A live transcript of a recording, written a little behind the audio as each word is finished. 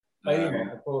Oh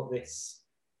yeah, I bought this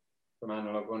from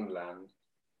Analog Wonderland.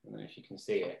 I don't know if you can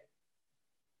see it.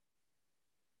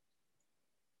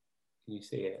 Can you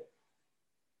see it?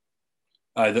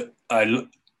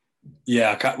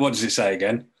 Yeah. What does it say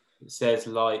again? It says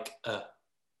like yeah.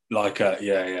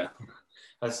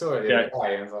 I saw it the other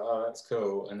day and I was like, oh, that's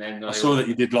cool. And then I saw that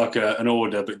you did like an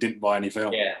order but didn't buy any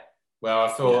film. Yeah. Well, I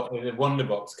thought the Wonder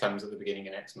Box comes at the beginning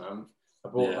of next month. I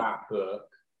bought that book.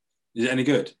 Is it any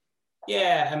good?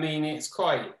 Yeah, I mean, it's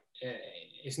quite.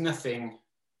 It's nothing.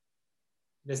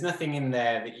 There's nothing in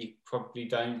there that you probably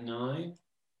don't know,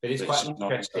 but it's quite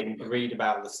interesting to read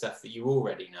about the stuff that you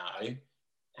already know,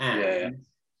 and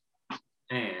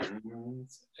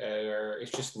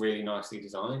it's just really nicely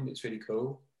designed. It's really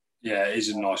cool. Yeah, it is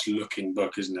a nice looking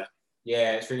book, isn't it?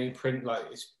 Yeah, it's really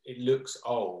it looks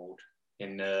old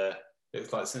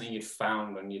it's like something you'd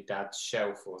found on your dad's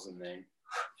shelf or something.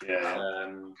 Yeah.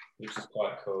 Which is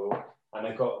quite cool. And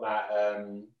I got that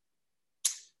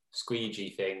squeegee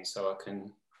thing, so I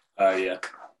can. Oh yeah.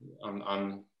 I'm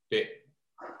a bit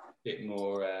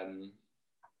more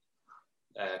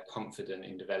confident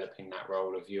in developing that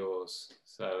role of yours.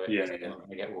 So I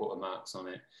get watermarks on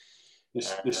it.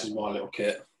 This is my little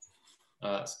kit.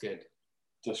 Oh, that's good.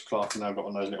 Just Clark and I've got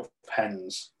one of those little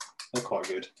pens. They're quite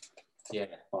good. Yeah.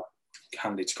 Like,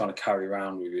 handy to kind of carry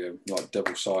around with you, like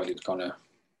double-sided kind of.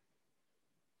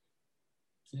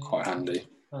 Quite handy.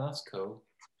 Oh, that's cool.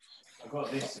 I've got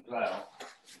this as well.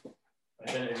 I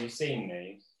don't know, have you seen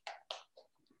these?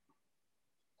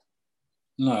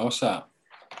 No, what's that?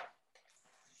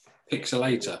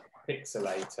 Pixelator.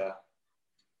 Pixelator.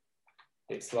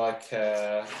 It's like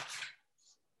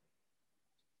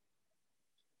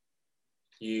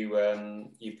you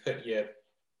put your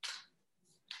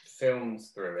films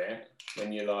through it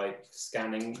when you're like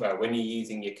scanning. Well, when you're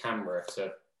using your camera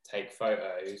to take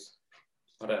photos.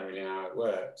 I don't really know how it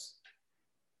works,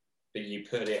 but you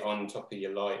put it on top of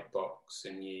your light box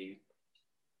and you.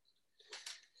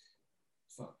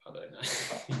 I don't know.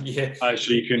 Yeah.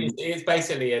 Actually, you can. It's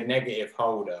basically a negative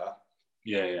holder.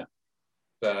 Yeah.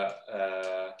 But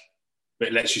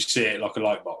it lets you see it like a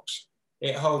light box.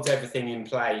 It holds everything in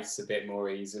place a bit more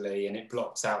easily, and it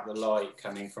blocks out the light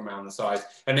coming from around the sides.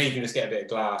 And then you can just get a bit of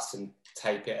glass and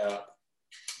tape it up.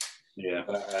 Yeah.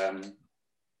 But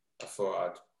I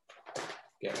thought I'd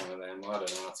get one of them. I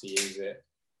don't know how to use it.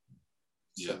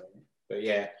 Yeah. But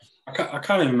yeah. I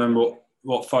can't even remember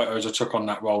what photos I took on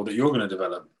that role that you're going to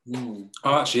develop. Mm.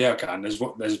 Oh, actually, yeah, I can. There's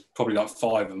probably like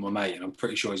 5 of my mate, and I'm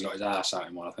pretty sure he's got his ass out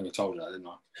in one. I think I told you that, didn't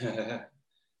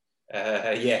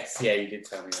I? Yes, yeah, you did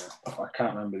tell me that. I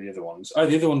can't remember the other ones. Oh,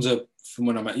 the other ones are from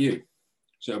when I met you.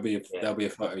 So there'll be a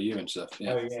photo of you and stuff.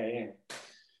 Yeah. Oh, yeah.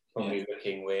 Probably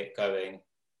looking weird, going.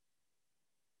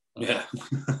 Yeah.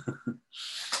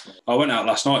 I went out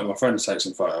last night with my friend to take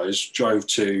some photos. Drove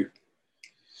to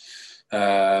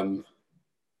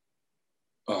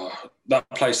that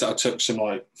place that I took some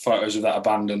like photos of that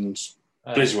abandoned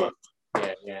Blisworth.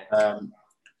 Yeah.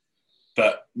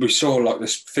 But we saw like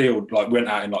this field, like went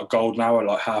out in like golden hour,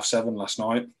 like 7:30 last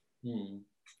night.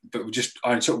 But I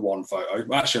only took one photo.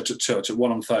 Well, actually, I took 2. I took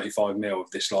one on 35mm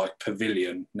of this like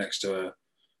pavilion next to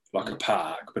a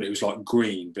park, but it was like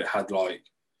green, but it had like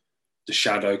the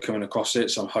shadow coming across it.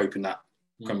 So I'm hoping that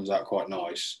comes out quite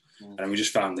nice. And we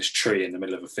just found this tree in the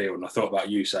middle of a field, and I thought about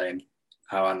you saying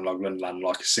how Analog Wonderland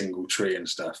like a single tree and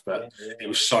stuff, but it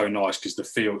was so nice because the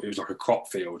field, it was like a crop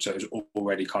field, so it was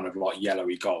already kind of like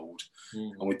yellowy gold,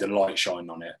 and with the light shining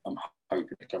on it, I'm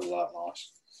hoping it comes out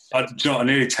nice. I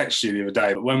nearly texted you the other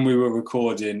day, but when we were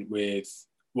recording with,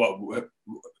 who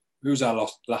was our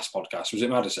last podcast? Was it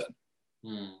Madison?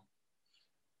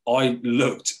 I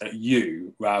looked at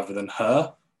you rather than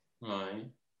her, right?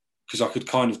 Because I could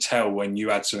kind of tell when you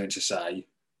had something to say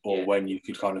or when you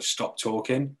could kind of stop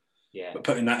talking. Yeah. But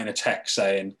putting that in a text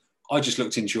saying, I just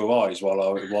looked into your eyes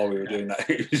while we were doing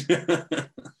that.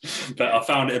 But I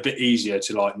found it a bit easier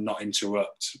to like not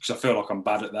interrupt because I feel like I'm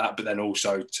bad at that, but then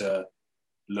also to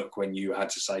look when you had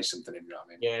to say something, if you know what I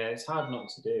mean. Yeah, it's hard not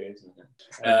to do, isn't it?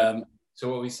 So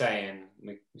what were we saying?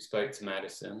 We spoke to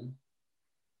Madison.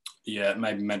 Yeah,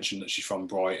 maybe mention that she's from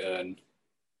Brighton,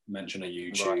 mention her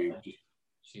YouTube. Right.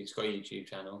 She's got a YouTube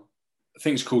channel. I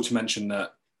think it's cool to mention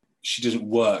that she doesn't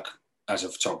work as a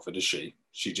photographer, does she?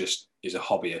 She just is a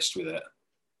hobbyist with it.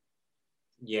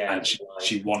 Yeah. And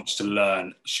she wants to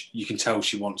learn. You can tell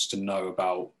she wants to know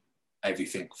about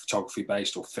everything photography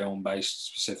based or film based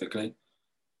specifically.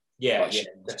 Yeah, she's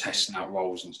testing out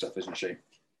roles and stuff, isn't she?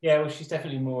 Yeah, well, she's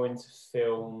definitely more into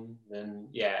film than,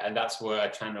 and that's what her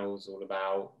channel's all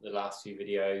about. The last few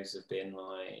videos have been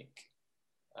like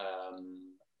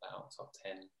about top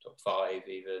 10, top 5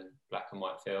 even, black and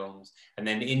white films. And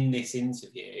then in this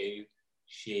interview,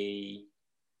 we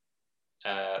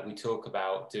talk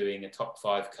about doing a top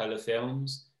 5 colour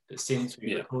films, but since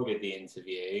we recorded the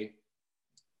interview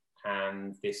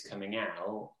and this coming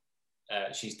out,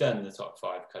 she's done the top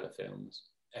 5 colour films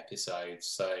episodes.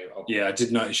 So I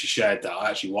did notice you shared that. I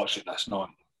actually watched it last night.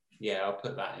 Yeah, I'll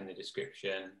put that in the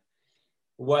description.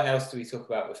 What else do we talk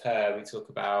about with her? We talk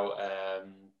about,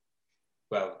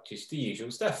 just the usual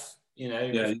stuff, you know.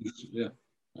 Yeah.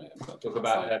 Talk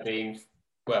about her being,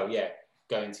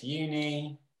 going to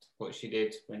uni, what she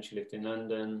did when she lived in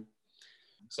London.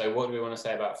 So what do we want to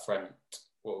say about Front?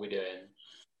 What are we doing?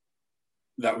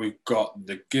 That we've got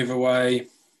the giveaway.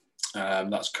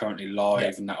 That's currently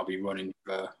live, and that'll be running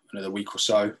for another week or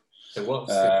so. So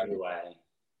what's the giveaway?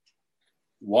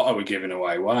 What are we giving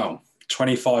away? Wow.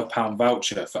 £25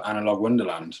 voucher for Analog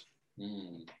Wonderland.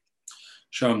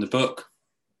 Show them the book.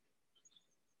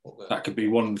 That could be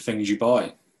one of the things you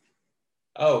buy.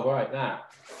 Oh, right,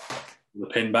 that. The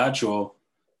pin badge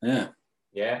Yeah,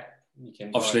 you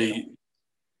can obviously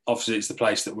it's the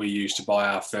place that we use to buy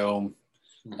our film.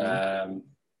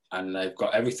 And they've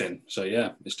got everything. So,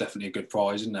 it's definitely a good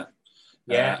prize, isn't it?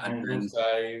 Yeah, and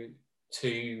also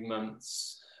 2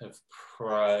 months of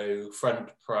Front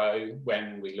Pro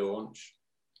when we launch.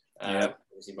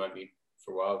 Obviously, it won't be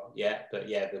for a while yet, but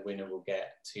the winner will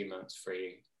get 2 months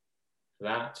free for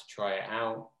that to try it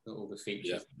out. All the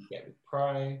features you get with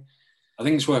Pro. I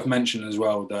think it's worth mentioning as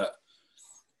well that,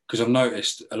 because I've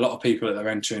noticed a lot of people that are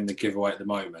entering the giveaway at the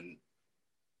moment,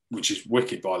 which is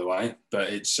wicked, by the way, but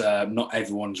it's not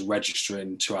everyone's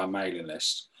registering to our mailing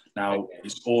list. Now,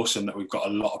 It's awesome that we've got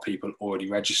a lot of people already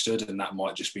registered, and that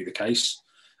might just be the case.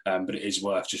 But it is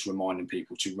worth just reminding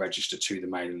people to register to the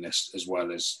mailing list, as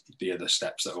well as the other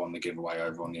steps that are on the giveaway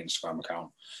over on the Instagram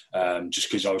account. Just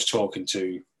because I was talking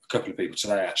to a couple of people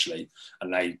today, actually,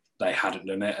 and they hadn't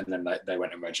done it, and then they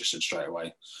went and registered straight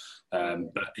away.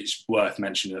 But it's worth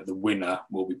mentioning that the winner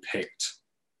will be picked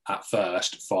at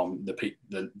first from the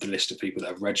list of people that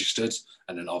have registered,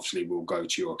 and then obviously we'll go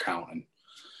to your account and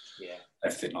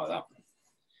everything like that.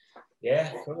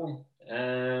 Yeah, cool.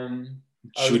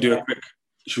 Should we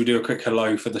do a quick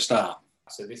hello for the start?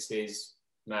 So this is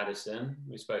Madison.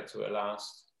 We spoke to her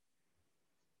last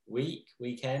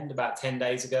weekend, about 10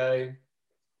 days ago,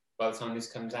 by the time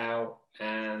this comes out,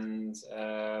 and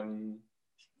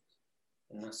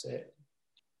that's it.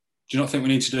 Do you not think we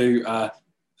need to do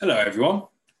hello everyone?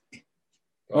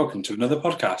 Welcome to another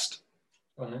podcast.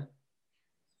 Go on then.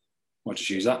 I'll just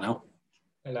use that now.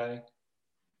 Hello.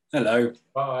 Hello.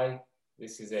 Bye.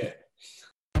 This is it.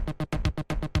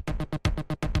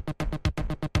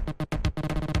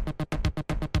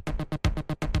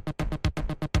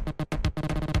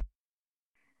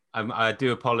 I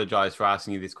do apologise for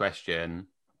asking you this question,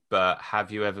 but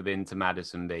have you ever been to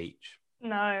Madison Beach?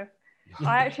 No.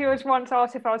 I actually was once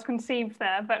asked if I was conceived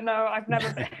there, but no, I've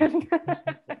never been.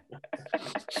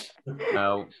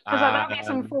 Well, because that would be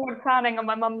some forward planning on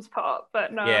my mum's part,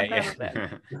 but no, I've never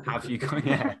been. Have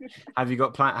you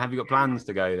got plans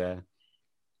to go there?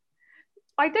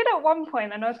 I did at one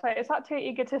point, and I was like, "Is that too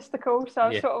egotistical?" So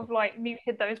I sort of like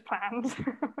muted those plans.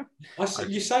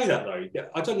 You say that though.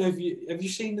 I don't know if have you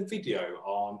seen the video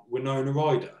on Winona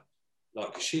Ryder?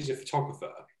 Like, she's a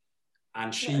photographer,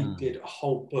 and she did a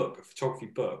whole book, a photography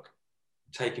book,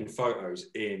 taking photos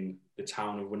in the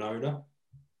town of Winona.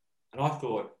 And I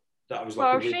thought that was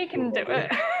like. Well, she can do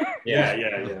it. Yeah.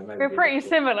 Maybe. We're pretty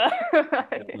similar.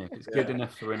 It's good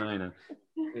enough for Winona.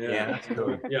 Yeah, that's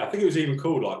cool. Yeah, I think it was even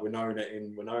called like Winona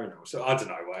in Winona. So I don't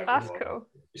know. Whatever. That's cool.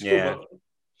 Yeah.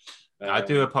 I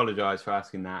do apologise for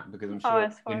asking that, because I'm sure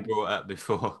it's been brought up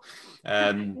before.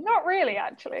 Not really,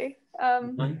 actually.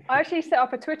 I actually set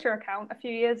up a Twitter account a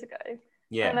few years ago.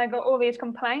 Yeah. And I got all these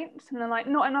complaints, and they're like,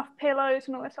 not enough pillows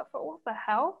and all this stuff. I thought, what the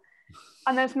hell?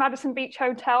 And there's Madison Beach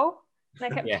Hotel.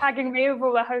 And they kept tagging me with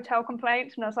all the hotel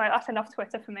complaints, and I was like, that's enough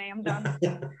Twitter for me. I'm done.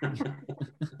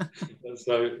 That's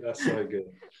so good. That's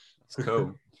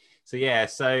cool. So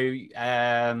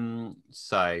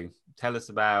tell us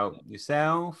about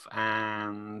yourself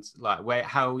and like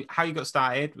how you got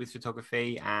started with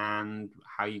photography and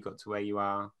how you got to where you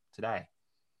are today.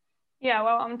 Yeah,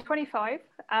 well, I'm 25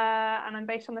 and I'm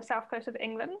based on the south coast of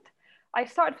England. I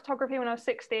started photography when I was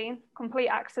 16, complete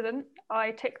accident.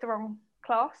 I ticked the wrong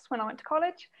class when I went to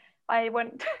college. I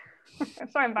went,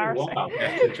 it's so embarrassing. Wow.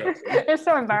 It's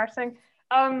so embarrassing.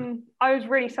 I was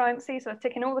really sciencey, so I was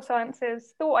ticking all the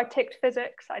sciences. Thought I ticked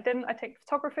physics. I didn't. I ticked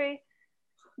photography.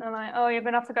 And I'm like, oh, you're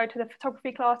going to have to go to the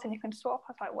photography class and you can swap.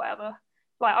 I was like, whatever.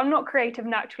 Like, I'm not creative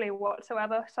naturally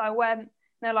whatsoever. So I went,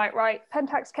 they're like, right,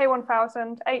 Pentax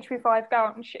K1000, HV5, go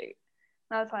out and shoot.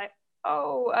 And I was like,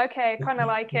 oh, okay, kind of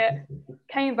like it.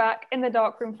 Came back in the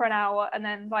darkroom for an hour, and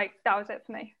then like that was it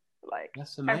for me. Like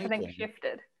everything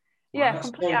shifted. Wow, yeah,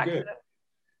 complete accident.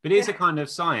 But it's a kind of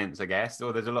science, I guess,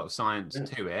 or there's a lot of science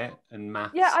to it and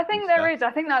maths. Yeah, I think there is.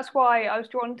 I think that's why I was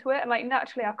drawn to it. And like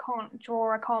naturally, I can't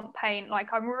draw, I can't paint. Like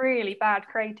I'm really bad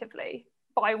creatively,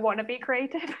 but I want to be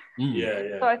creative.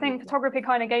 Yeah. So I think photography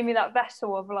kind of gave me that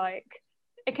vessel of like,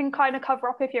 it can kind of cover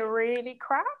up if you're really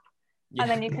crap, and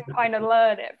then you can kind of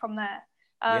learn it from there.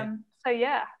 So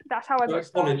yeah, that's how I got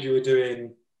started. College, you were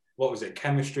doing, what was it,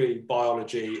 chemistry,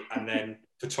 biology, and then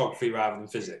photography rather than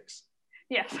physics?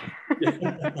 Yes.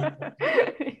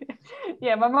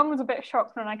 Yeah, my mum was a bit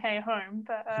shocked when I came home,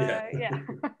 but yeah.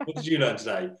 What did you learn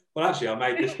today? Well, actually, I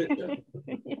made this picture.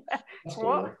 That's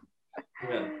cool. What?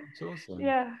 Yeah. It's awesome.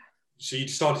 Yeah. So you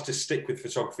decided to stick with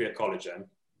photography at college then?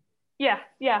 Yeah.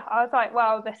 I was like,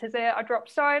 wow, this is it. I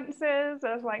dropped sciences.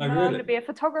 I was like, no, really? I'm going to be a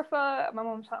photographer. And my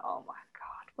mum's like, oh my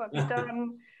God, what have you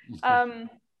done?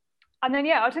 And then,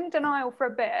 yeah, I was in denial for a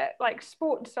bit. Like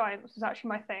sports science was actually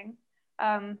my thing.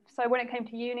 So when it came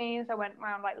to unis, I went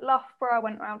around like Loughborough, I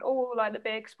went around all like the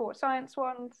big sports science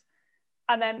ones.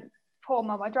 And then poor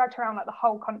mum, I dragged her around like the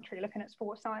whole country looking at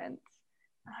sports science.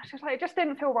 And I was just like, it just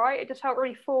didn't feel right. It just felt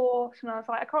really forced. And I was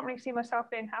like, I can't really see myself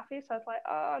being happy. So I was like,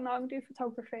 oh no, I'm doing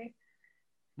photography.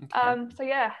 Okay. So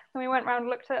yeah, then we went around and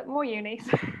looked at more unis.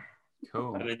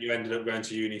 Cool. And then you ended up going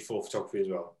to uni for photography as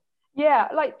well? Yeah,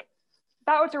 like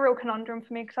that was a real conundrum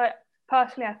for me because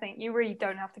personally, I think you really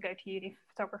don't have to go to uni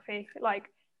for photography.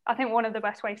 Like, I think one of the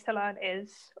best ways to learn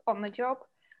is on the job.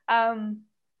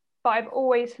 But I've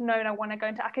always known I want to go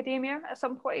into academia at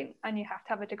some point, and you have to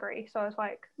have a degree. So I was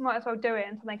like, might as well do it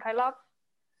in something I love.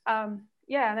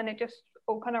 Yeah, and then it just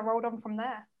all kind of rolled on from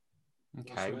there.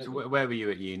 Okay, so where were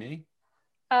you at uni?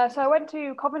 So I went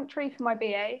to Coventry for my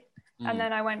BA, and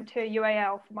then I went to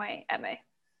UAL for my MA.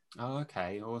 Oh,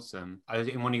 okay, awesome.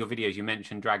 In one of your videos, you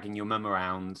mentioned dragging your mum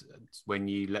around when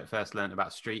you first learned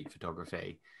about street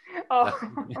photography. Oh.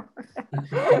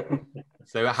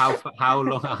 So how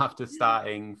long after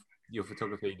starting your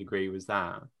photography degree was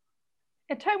that?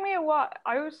 It took me a while.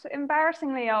 I was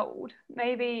embarrassingly old,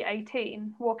 maybe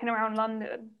 18, walking around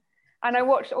London. And I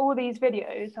watched all these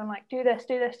videos. I'm like, do this,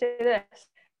 do this, do this.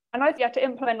 And I had to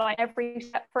implement like every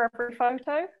step for every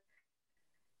photo.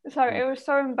 So it was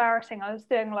so embarrassing. I was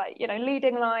doing like,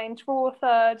 leading lines, raw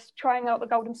thirds, trying out the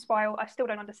golden spiral. I still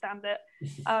don't understand it.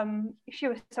 She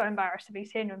was so embarrassed to be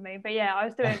seen with me. But yeah, I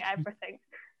was doing everything.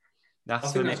 I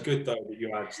think that's good though, that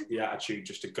you had the attitude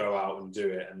just to go out and do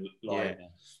it. And like,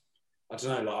 I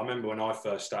don't know, like I remember when I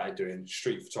first started doing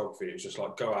street photography, it was just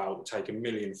like go out, take a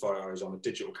million photos on a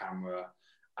digital camera,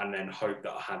 and then hope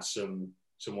that I had some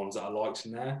ones that I liked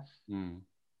in there.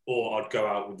 Or I'd go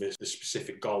out with the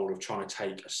specific goal of trying to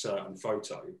take a certain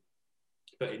photo,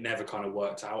 but it never kind of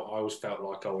worked out. I always felt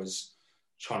like I was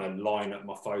trying to line up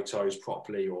my photos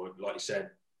properly, or like you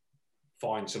said,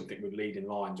 find something with leading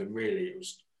lines. And really it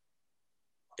was,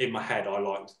 in my head, I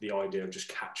liked the idea of just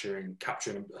capturing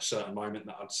a certain moment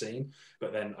that I'd seen,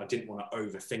 but then I didn't want to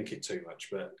overthink it too much.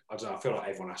 But I don't know, I feel like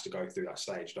everyone has to go through that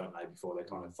stage, don't they, before they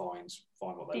kind of find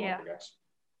what they want, I guess.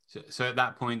 So at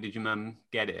that point, did your mum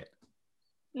get it?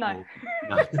 No.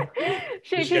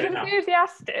 She's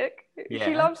enthusiastic. Yeah.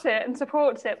 She loves it and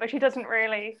supports it, but she doesn't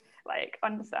really like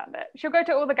understand it. She'll go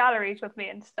to all the galleries with me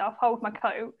and stuff, hold my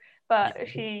coat, but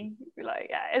she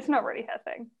it's not really her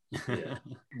thing. Yeah.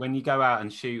 When you go out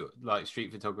and shoot like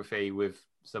street photography with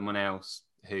someone else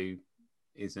who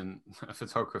isn't a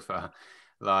photographer,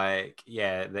 like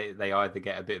they either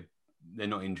get a bit, they're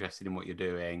not interested in what you're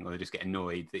doing, or they just get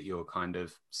annoyed that you're kind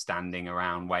of standing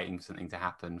around waiting for something to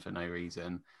happen for no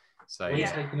reason. So you're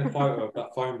taking a photo of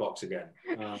that phone box again.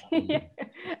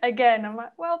 Again, I'm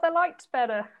like, well, the light's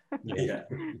better. Yeah.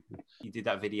 You did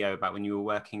that video about when you were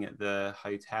working at the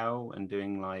hotel and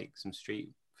doing like some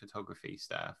street photography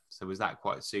stuff. So was that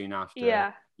quite soon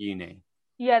after uni?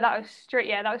 Yeah, that was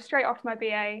straight after my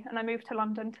BA, and I moved to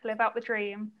London to live out the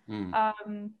dream.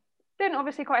 Didn't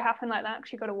obviously quite happen like that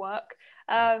because you got to work.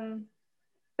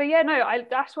 But yeah, no,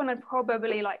 that's when I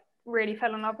probably like really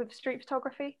fell in love with street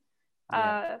photography.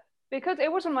 Because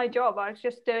it wasn't my job. I was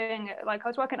just doing it. Like I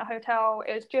was working at a hotel.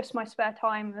 It was just my spare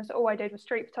time. That's all I did was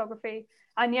street photography.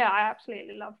 And yeah, I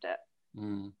absolutely loved it.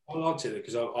 I liked it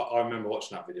because I remember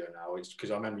watching that video now. It's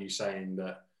because I remember you saying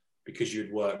that because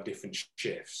you'd work different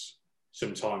shifts,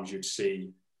 sometimes you'd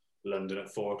see London at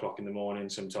 4 o'clock in the morning,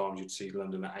 sometimes you'd see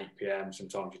London at 8 p.m,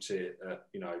 sometimes you'd see it at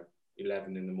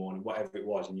 11 in the morning, whatever it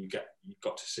was, and you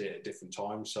got to see it at different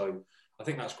times. So I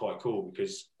think that's quite cool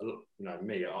because, you know,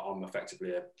 me, I'm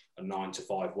effectively a 9 to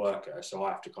 5 worker, so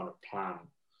I have to kind of plan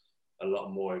a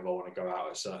lot more if I want to go out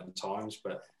at certain times.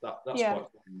 But that's quite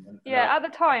cool. And at the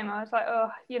time I was like, oh,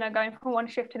 you know, going from one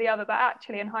shift to the other, but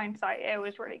actually in hindsight it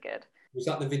was really good. Was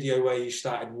that the video where you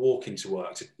started walking to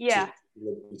work? Yeah,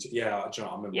 I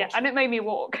remember. Yeah, and it made me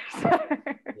walk. So.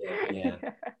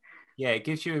 Yeah, it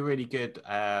gives you a really good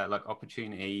like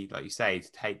opportunity, like you say,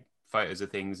 to take photos of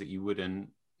things that you wouldn't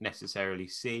necessarily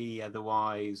see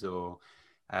otherwise, or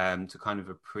to kind of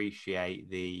appreciate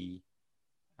the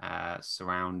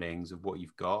surroundings of what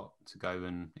you've got to go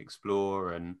and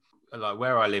explore. And like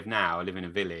where I live now, I live in a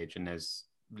village, and there's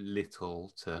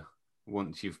little to,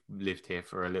 once you've lived here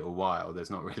for a little while,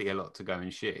 there's not really a lot to go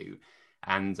and shoot.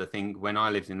 And I think when I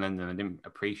lived in London, I didn't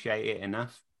appreciate it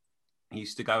enough. I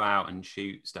used to go out and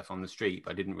shoot stuff on the street,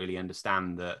 but I didn't really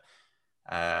understand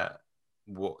that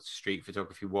what street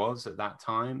photography was at that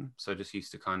time. So I just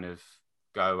used to kind of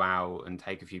go out and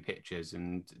take a few pictures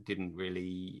and didn't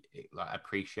really like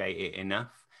appreciate it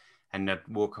enough. And I'd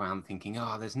walk around thinking,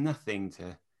 oh, there's nothing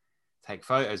to take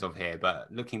photos of here.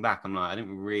 But looking back, I'm like, I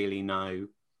didn't really know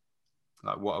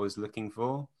like what I was looking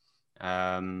for.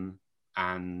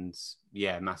 And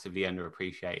yeah, massively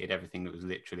underappreciated everything that was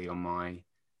literally on my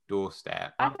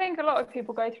doorstep. I think a lot of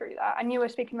people go through that, and you were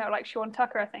speaking about like Sean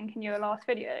Tucker, I think, in your last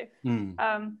video.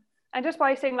 And just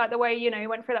by seeing like the way, you know, you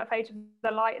went through that phase of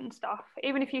the light and stuff,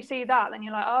 even if you see that, then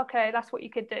you're like, oh, okay, that's what you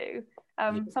could do.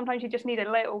 Sometimes you just need a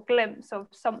little glimpse of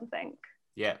something.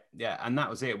 Yeah, and that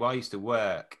was it. Well, I used to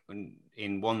work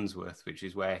in Wandsworth, which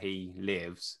is where he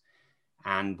lives,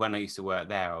 and when I used to work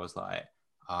there, I was like,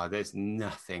 oh, there's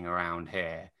nothing around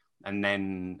here. And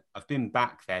then I've been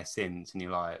back there since, and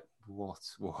you're like, what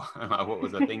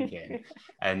was I thinking?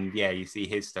 And yeah, you see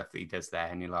his stuff that he does there,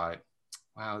 and you're like,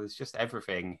 wow, there's just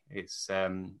everything. It's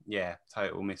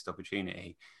total missed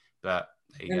opportunity. But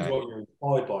depends what you're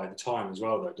inspired by at the time as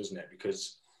well, though, doesn't it?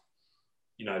 Because,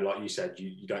 you know, like you said,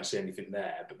 you don't see anything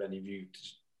there, but then if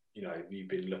you've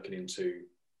been looking into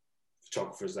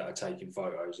photographers that are taking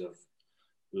photos of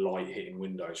light hitting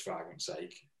windows, for argument's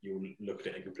sake, you'll look at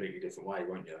it in a completely different way,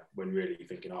 won't you? When really you're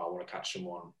thinking, oh, I want to catch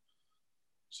someone,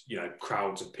 you know,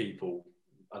 crowds of people.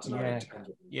 I don't know. It depends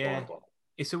what you're inspired by.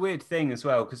 It's a weird thing as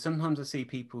well, because sometimes I see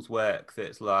people's work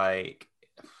that's like,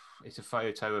 it's a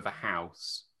photo of a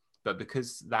house, but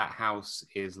because that house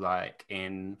is like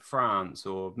in France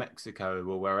or Mexico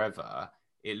or wherever,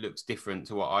 it looks different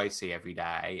to what I see every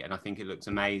day. And I think it looks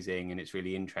amazing and it's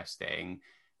really interesting.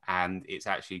 And it's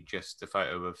actually just a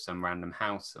photo of some random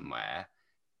house somewhere.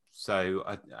 So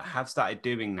I have started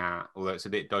doing that, although it's a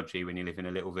bit dodgy when you live in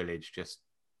a little village, just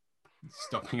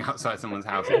stopping outside someone's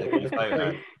house and taking a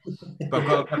photo. But I've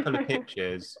got a couple of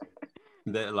pictures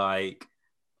that like,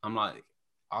 I'm like,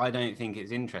 I don't think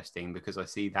it's interesting because I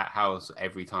see that house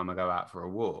every time I go out for a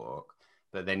walk.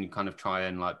 But then you kind of try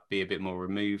and like be a bit more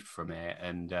removed from it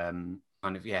and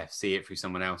kind of, see it through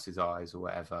someone else's eyes or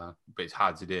whatever. But it's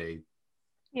hard to do.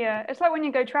 Yeah, it's like when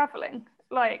you go traveling,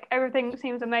 like everything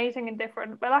seems amazing and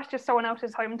different, but that's just someone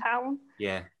else's hometown.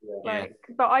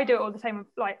 But I do it all the same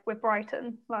with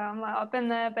Brighton. Like I'm like, I've been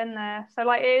there. So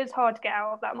like it is hard to get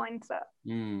out of that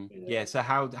mindset. So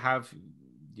how have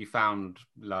you found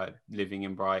like living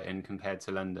in Brighton compared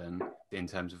to London in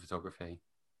terms of photography?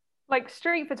 Like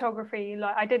street photography,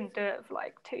 like I didn't do it for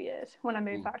like 2 years when I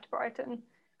moved back to Brighton.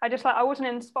 I wasn't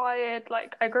inspired.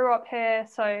 Like I grew up here,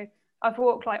 so I've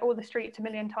walked like all the streets a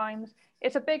million times.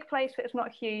 It's a big place, but it's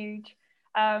not huge.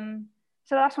 So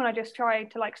that's when I just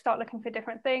tried to like start looking for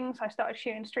different things. I started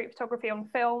shooting street photography on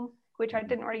film, which I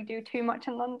didn't really do too much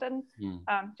in London,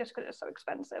 just because it's so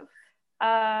expensive.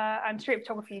 And street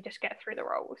photography, you just get through the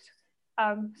rolls.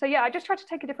 So yeah, I just tried to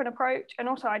take a different approach. And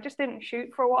also I just didn't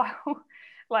shoot for a while.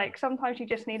 Like sometimes you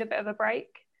just need a bit of a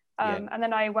break. And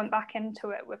then I went back into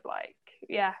it with like,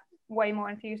 way more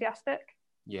enthusiastic.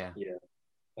 Yeah.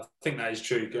 I think that is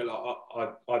true.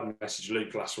 I messaged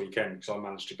Luke last weekend because I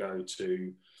managed to go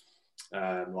to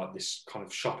like this kind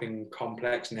of shopping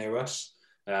complex near us,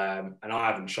 and I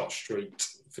haven't shot street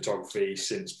photography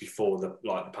since before the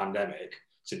pandemic,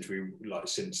 since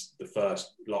the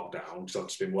first lockdown, because I've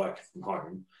just been working from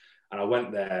home. And I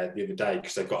went there the other day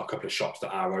because they've got a couple of shops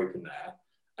that are open there,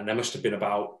 and there must have been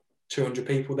about 200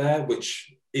 people there,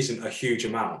 which isn't a huge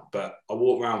amount. But I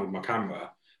walked around with my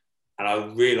camera and I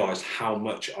realised how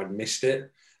much I'd missed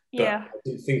it. But I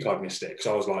didn't think I'd missed it because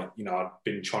I was like, I'd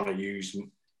been trying to use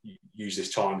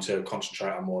this time to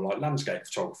concentrate on more like landscape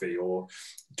photography or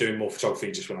doing more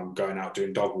photography just when I'm going out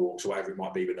doing dog walks or whatever it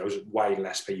might be. But there was way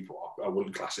less people. I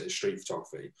wouldn't class it as street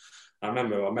photography. I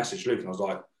remember I messaged Luke and I was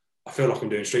like, I feel like I'm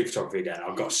doing street photography again.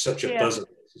 I've got such a buzz of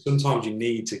it. Sometimes you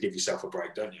need to give yourself a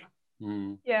break, don't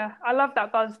you? Yeah, I love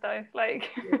that buzz though. Like,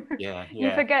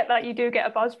 you forget that you do get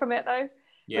a buzz from it though.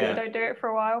 When you don't do it for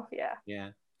a while. Yeah.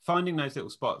 Finding those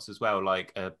little spots as well,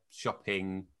 like a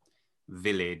shopping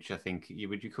village, I think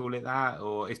would you call it that?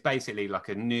 Or it's basically like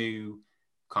a new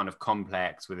kind of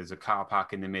complex where there's a car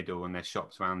park in the middle and there's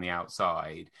shops around the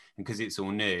outside. And because it's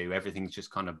all new, everything's just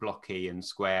kind of blocky and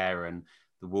square and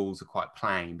the walls are quite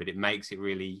plain, but it makes it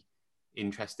really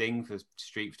interesting for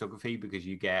street photography because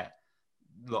you get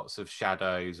lots of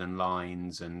shadows and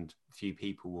lines and a few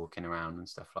people walking around and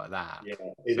stuff like that. Yeah,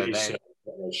 it is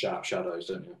those sharp shadows,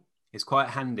 don't you? It's quite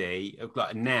handy.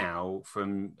 Like now,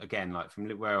 from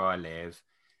where I live,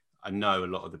 I know a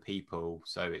lot of the people,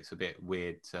 so it's a bit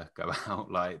weird to go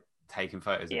out like taking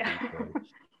photos of people.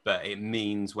 But it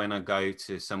means when I go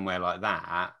to somewhere like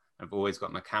that, I've always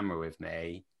got my camera with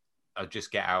me. I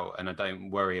just get out and I don't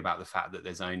worry about the fact that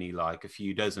there's only like a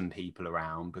few dozen people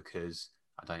around because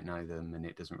I don't know them and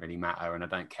it doesn't really matter and I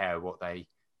don't care what they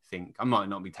think. I might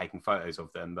not be taking photos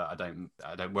of them, but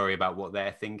I don't worry about what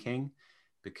they're thinking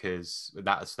because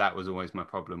that was always my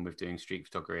problem with doing street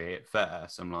photography at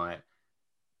first. I'm like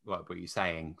what you're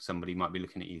saying, somebody might be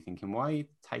looking at you thinking, why are you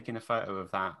taking a photo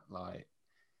of that like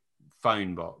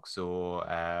phone box or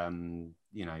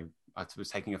I was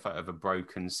taking a photo of a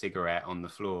broken cigarette on the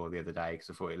floor the other day because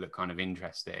I thought it looked kind of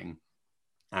interesting.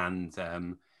 And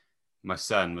my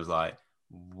son was like,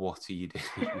 what are you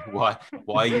doing? Why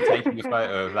are you taking a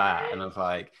photo of that? And I was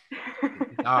like,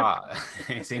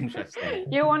 it's interesting.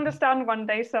 You'll understand one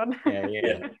day, son.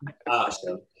 Yeah.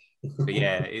 But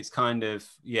it's kind of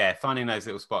finding those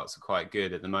little spots are quite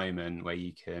good at the moment where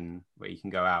you can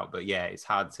go out. But it's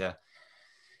hard to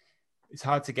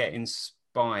get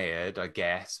inspired, I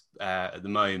guess, at the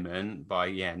moment by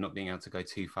not being able to go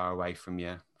too far away from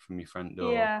your front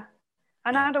door. Yeah,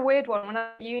 and I had a weird one when I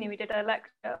was at uni. We did a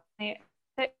lecture on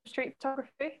street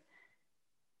photography,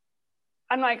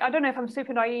 and like I don't know if I'm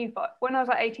super naive, but when I was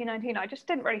like 18, 19, I just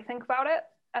didn't really think about it.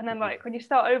 And then like when you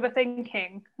start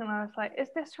overthinking, and I was like, is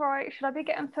this right? Should I be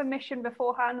getting permission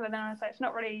beforehand? But then I was like, it's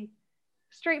not really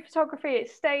street photography,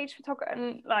 it's stage photography,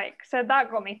 and like so that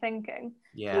got me thinking.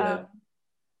 But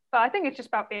I think it's just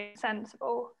about being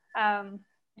sensible,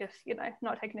 just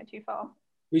not taking it too far.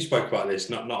 We spoke about this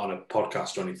not on a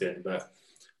podcast or anything, but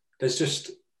there's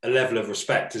just a level of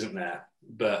respect, isn't there?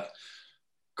 But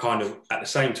kind of at the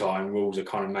same time, rules are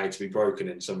kind of made to be broken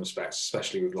in some respects,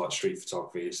 especially with like street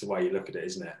photography. It's the way you look at it,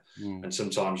 isn't it? And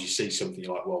sometimes you see something,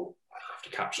 you're like, well, I have to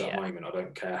capture that moment. I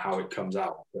don't care how it comes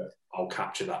out, but I'll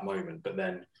capture that moment. But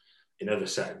then in other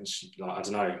settings, like, I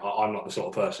don't know, I'm not the sort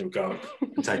of person who go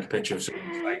and take a picture of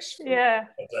someone's face.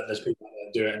 There's people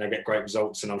that do it and they get great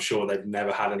results, and I'm sure they've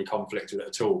never had any conflict with it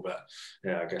at all. But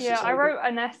I guess. Yeah, I wrote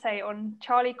an essay on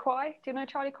Charlie Kwai. Do you know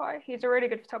Charlie Kwai? He's a really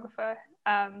good photographer.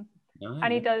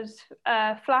 And he does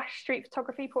flash street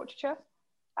photography portraiture.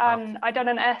 And I done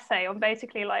an essay on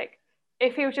basically like,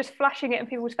 if he was just flashing it in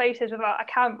people's faces without a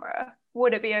camera,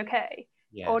 would it be okay?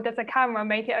 Or does a camera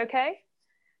make it okay?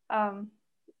 And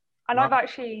I've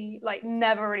actually like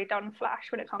never really done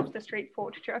flash when it comes to street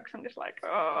portraiture because I'm just like,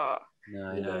 oh.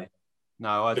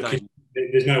 No, I don't.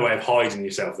 There's no way of hiding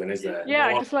yourself then, is there?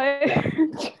 Yeah, just like,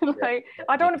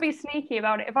 I don't want to be sneaky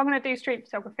about it. If I'm going to do street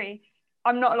photography,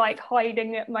 I'm not like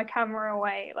hiding my camera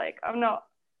away. Like I'm not.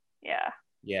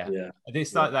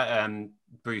 It's like that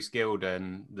Bruce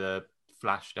Gilden, the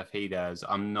flash stuff he does.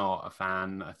 I'm not a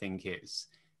fan. I think it's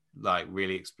like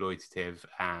really exploitative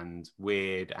and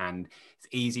weird, and it's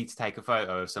easy to take a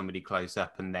photo of somebody close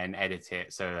up and then edit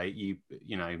it so that you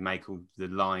make all the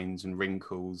lines and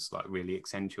wrinkles like really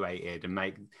accentuated and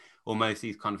make almost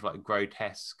these kind of like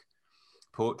grotesque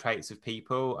portraits of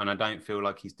people. And I don't feel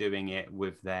like he's doing it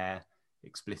with their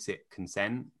explicit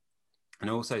consent. And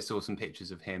I also saw some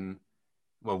pictures of him,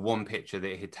 one picture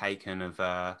that he'd taken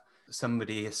of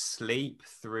somebody asleep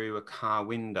through a car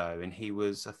window, and he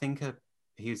was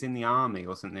in the army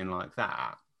or something like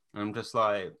that. And I'm just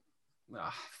like,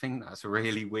 I think that's a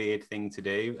really weird thing to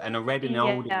do. And I read an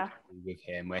old interview with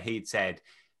him where he'd said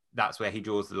that's where he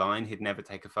draws the line. He'd never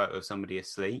take a photo of somebody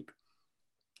asleep.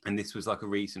 And this was like a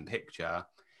recent picture.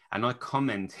 And I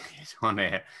commented on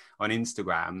it on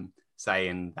Instagram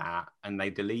saying that, and they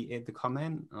deleted the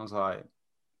comment. I was like,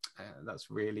 that's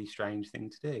a really strange thing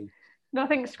to do.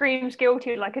 Nothing screams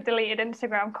guilty like a deleted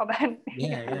Instagram comment.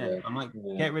 Yeah. I'm like,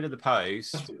 get rid of the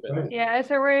post. Yeah,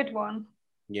 it's a weird one.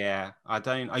 Yeah, I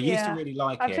used to really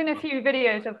like it. I've seen a few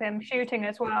videos of him shooting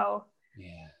as well.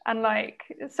 Yeah. And like,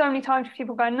 so many times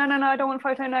people going, no, I don't want a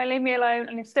photo, no, leave me alone.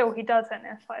 And still he doesn't.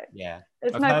 It's like,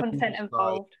 there's no consent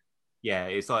involved. Yeah,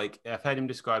 it's like I've heard him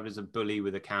described as a bully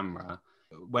with a camera.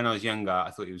 When I was younger, I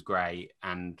thought he was great,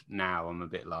 and now I'm a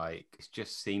bit like, it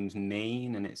just seems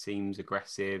mean and it seems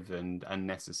aggressive and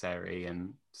unnecessary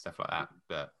and stuff like that.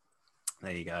 But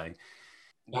there you go.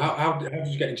 How did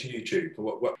you get into YouTube?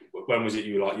 When was it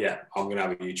you were like, yeah, I'm going to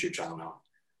have a YouTube channel now?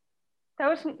 There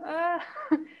wasn't.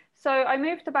 So I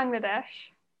moved to Bangladesh,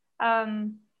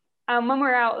 and when we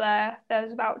were out there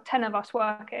was about 10 of us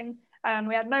working, and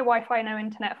we had no Wi-Fi, no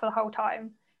internet for the whole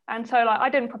time. And so like I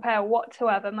didn't prepare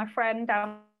whatsoever. My friend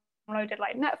downloaded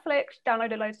like Netflix,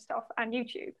 downloaded loads of stuff, and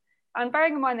YouTube. And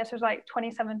bearing in mind this was like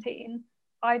 2017,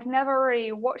 I'd never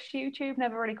really watched YouTube,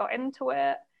 never really got into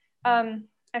it. And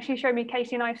she showed me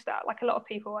Casey Neistat, like a lot of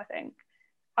people, I think.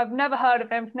 I've never heard of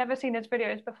him, never seen his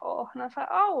videos before. And I was like,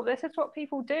 oh, this is what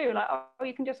people do. Like, oh,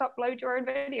 you can just upload your own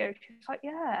video. She's like,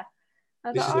 yeah. I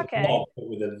was this like, is okay.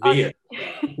 With a V.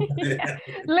 Yeah.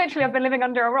 Literally, I've been living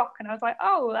under a rock. And I was like,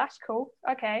 oh, that's cool.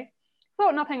 Okay.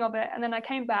 Thought nothing of it. And then I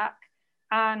came back.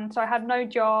 And so I had no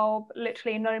job,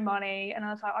 literally no money. And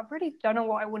I was like, I really don't know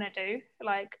what I want to do.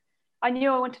 Like, I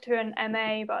knew I wanted to do an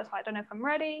MA, but I was like, I don't know if I'm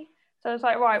ready. So I was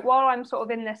like, right, while I'm sort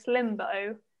of in this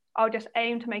limbo, I'll just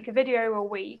aim to make a video a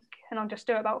week, and I'll just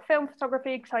do it about film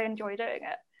photography because I enjoy doing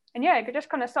it. And yeah, it just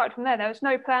kind of started from there. There was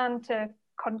no plan to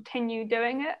continue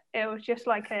doing it. It was just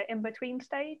like an in-between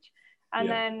stage. And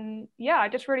then, yeah, I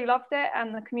just really loved it.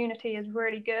 And the community is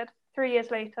really good. 3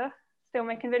 years later, still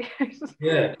making videos.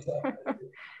 Yeah. I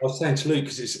was saying to Luke,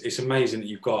 because it's amazing that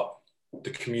you've got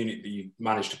the community that you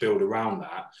managed to build around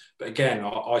that. But again,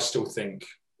 I still think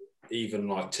even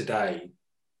like today,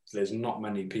 there's not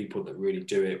many people that really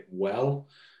do it well,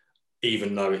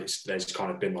 even though there's kind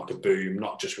of been like a boom,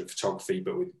 not just with photography,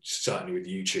 but certainly with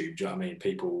YouTube. Do you know what I mean?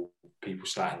 People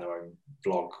starting their own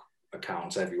vlog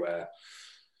accounts everywhere.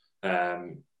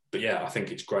 But yeah, I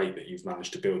think it's great that you've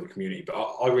managed to build a community. But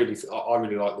I really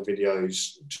like the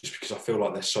videos just because I feel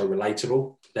like they're so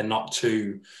relatable. They're not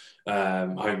too, I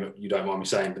hope you don't mind me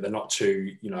saying, but they're not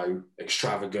too,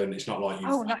 extravagant. It's not like you've...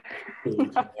 Oh, no.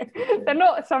 They're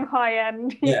not some high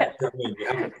end. Yeah, you know what I mean? You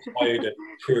haven't hired a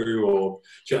crew or...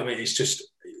 Do you know what I mean? It's just,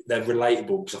 they're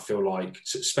relatable because I feel like,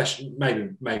 especially,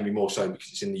 maybe more so because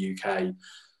it's in the UK,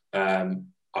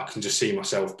 I can just see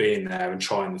myself being there and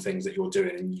trying the things that you're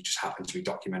doing, and you just happen to be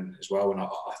documenting as well. And I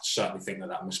certainly think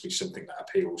that must be something that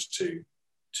appeals to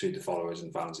the followers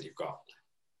and fans that you've got.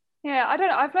 Yeah, I don't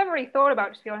know. I've never really thought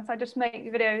about it, to be honest. I just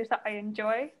make videos that I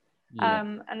enjoy.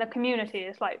 Yeah. And the community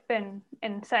has like been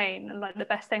insane and like the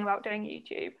best thing about doing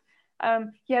YouTube.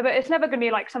 Yeah, but it's never going to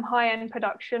be like some high-end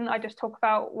production. I just talk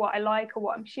about what I like or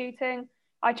what I'm shooting.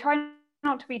 I try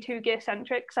not to be too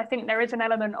gear-centric because I think there is an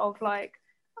element of like,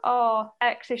 oh,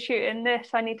 X is shooting this,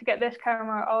 I need to get this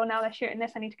camera. Oh, now they're shooting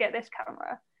this, I need to get this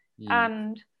camera.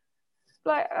 And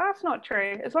like, that's not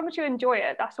true. As long as you enjoy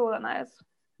it, that's all that matters.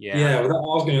 Yeah.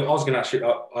 Well, I was going to actually,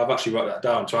 I've actually wrote that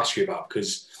down to ask you about,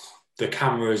 because the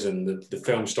cameras and the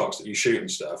film stocks that you shoot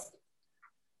and stuff,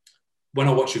 when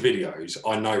I watch your videos,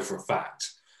 I know for a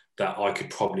fact that I could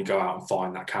probably go out and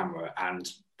find that camera and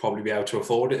probably be able to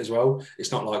afford it as well.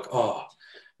 It's not like, oh,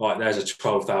 like there's a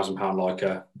 £12,000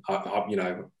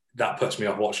 Leica, that puts me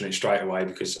off watching it straight away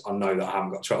because I know that I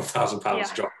haven't got £12,000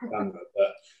 to drop the camera.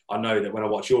 But I know that when I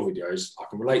watch your videos, I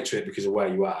can relate to it because of where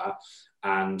you are.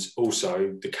 And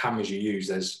also the cameras you use,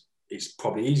 it's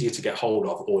probably easier to get hold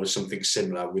of, or there's something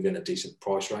similar within a decent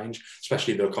price range,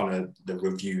 especially the kind of the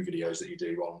review videos that you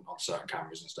do on certain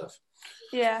cameras and stuff.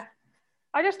 Yeah.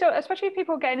 I just don't, especially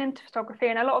people getting into photography,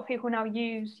 and a lot of people now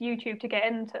use YouTube to get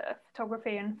into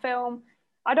photography and film.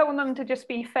 I don't want them to just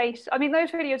be I mean,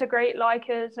 those videos are great,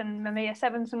 Leicas and Mamiya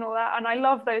 7s and all that, and I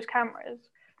love those cameras,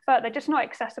 but they're just not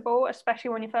accessible,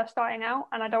 especially when you're first starting out,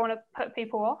 and I don't want to put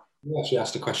people off. We actually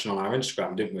asked a question on our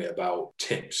Instagram, didn't we, about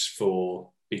tips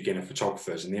for beginner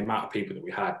photographers, and the amount of people that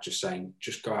we had just saying,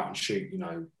 just go out and shoot,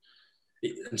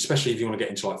 especially if you want to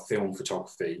get into like film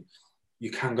photography,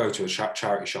 you can go to a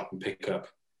charity shop and pick up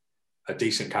a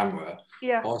decent camera,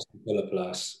 buy some Colour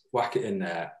Plus, whack it in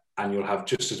there, and you'll have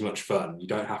just as much fun. You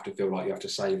don't have to feel like you have to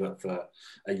save up for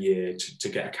a year to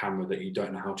get a camera that you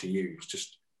don't know how to use.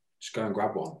 Just go and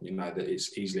grab one, that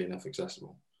it's easily enough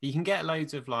accessible. You can get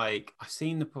loads of like, I've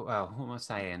seen what am I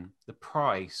saying? The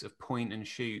price of point and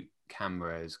shoot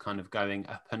cameras kind of going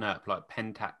up and up, like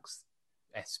Pentax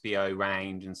SBO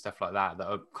range and stuff like that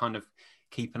I kind of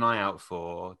keep an eye out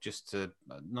for, just to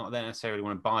not necessarily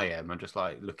want to buy them. I'm just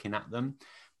like looking at them.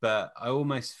 But I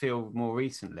almost feel more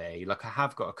recently, like I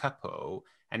have got a couple,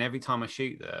 and every time I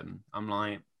shoot them, I'm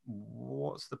like,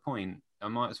 what's the point? I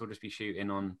might as well just be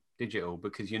shooting on digital,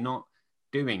 because you're not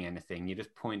doing anything. You're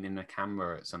just pointing a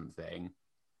camera at something.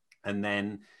 And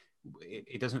then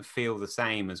it doesn't feel the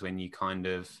same as when you kind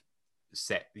of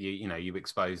you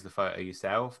expose the photo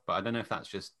yourself. But I don't know if that's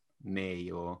just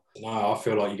me or. No, I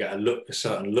feel like you get a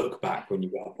certain look back when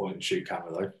you got a point and shoot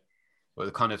camera though. Or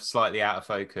the kind of slightly out of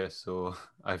focus or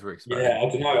overexposed. Yeah, I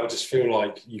don't know. I just feel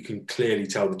like you can clearly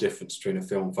tell the difference between a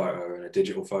film photo and a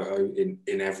digital photo in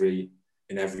every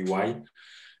way.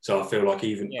 So I feel like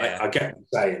even I get what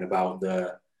you're saying about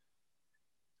the.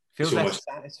 Feels less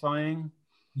satisfying.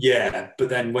 Yeah, but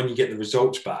then when you get the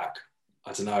results back,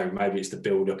 I don't know. Maybe it's the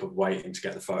build-up of waiting to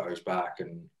get the photos back,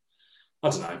 and I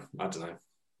don't know.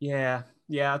 Yeah,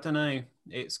 I don't know.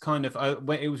 It's kind of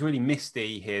it was really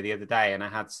misty here the other day, and I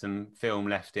had some film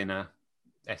left in a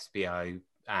SBO,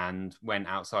 and went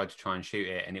outside to try and shoot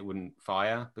it, and it wouldn't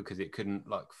fire because it couldn't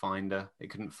it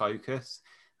couldn't focus.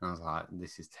 And I was like,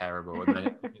 this is terrible. And then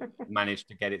it managed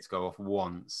to get it to go off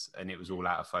once, and it was all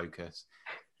out of focus.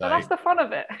 So that's the fun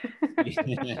of it.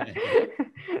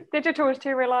 Digital is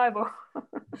too reliable.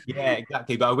 Yeah,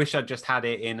 exactly. But I wish I'd just had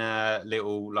it in a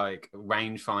little like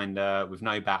rangefinder with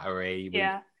no battery.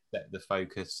 Set the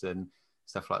focus and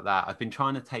stuff like that. I've been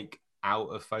trying to take out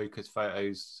of focus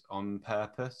photos on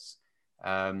purpose.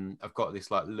 I've got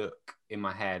this like look in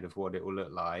my head of what it will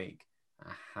look like.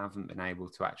 I haven't been able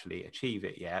to actually achieve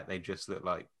it yet. They just look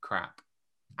like crap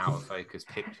out of focus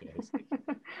pictures.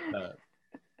 But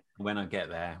when I get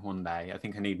there one day, I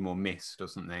think I need more mist or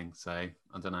something. So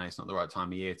I don't know, it's not the right time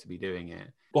of year to be doing it.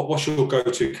 What's your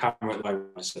go-to camera at the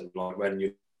moment? Like when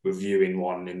you're reviewing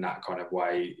one in that kind of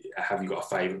way, have you got a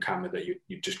favourite camera that you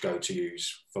just go to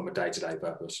use from a day-to-day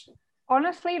purpose?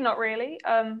 Honestly, not really.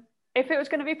 If it was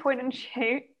going to be point and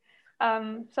shoot,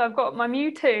 so I've got my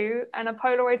Mewtwo and a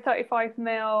Polaroid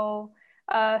 35mm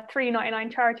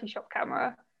 3.99 charity shop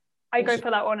camera. I go for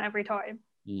that one every time.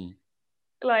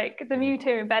 Like the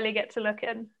Mewtwo barely gets a look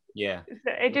in. Yeah.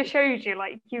 It just shows you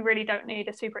like you really don't need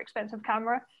a super expensive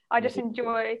camera. I just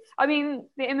enjoy, I mean,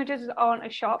 the images aren't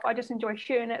as sharp. I just enjoy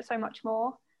shooting it so much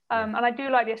more. And I do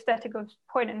like the aesthetic of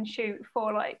point and shoot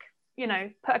for like, you know,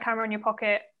 put a camera in your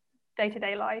pocket,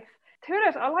 day-to-day life. To be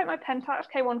honest, I like my Pentax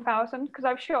K1000 because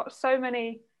I've shot so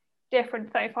many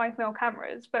different 35mm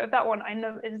cameras, but with that one, I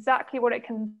know exactly what it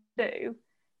can do.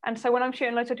 And so when I'm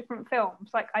shooting loads of different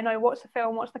films, like I know what's the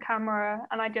film, what's the camera,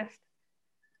 and I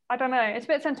don't know, it's a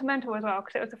bit sentimental as well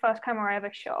because it was the first camera I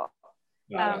ever shot.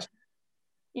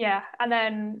 Yeah, and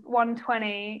then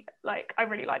 120, like I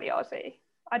really like the RZ.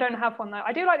 I don't have one though.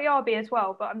 I do like the RB as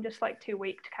well, but I'm just like too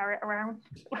weak to carry it around.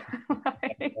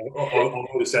 I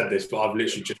would have said this, but I've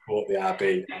literally just bought the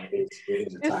RB. And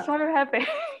it's so heavy.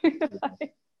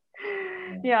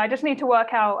 Yeah, I just need to work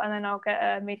out and then I'll get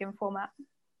a medium format.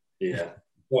 Yeah.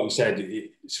 Like you said,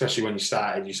 especially when you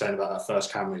started, you're saying about that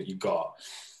first camera that you got,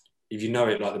 if you know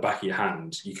it like the back of your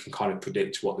hand, you can kind of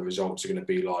predict what the results are going to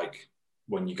be like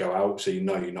when you go out. So you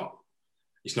know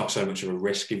it's not so much of a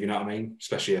risk, if you know what I mean?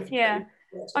 Especially if... Yeah.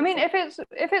 I mean, if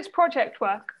it's project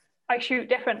work, I shoot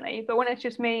differently. But when it's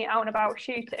just me out and about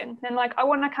shooting, then like I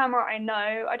want a camera I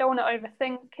know. I don't want to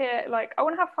overthink it. Like I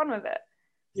want to have fun with it.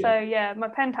 Yeah. So yeah, my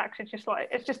Pentax is just like,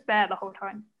 it's just there the whole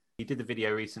time. You did the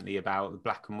video recently about the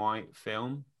black and white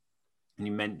film, and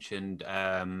you mentioned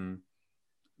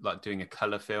like doing a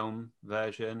color film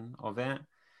version of it.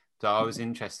 So I was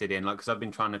interested in, like, because I've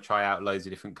been trying to try out loads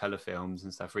of different color films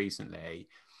and stuff recently.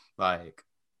 Like,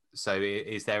 so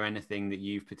is there anything that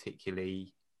you've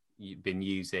particularly been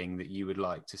using that you would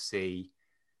like to see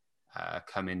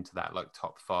come into that like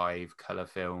top 5 color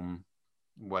film?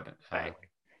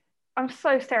 I'm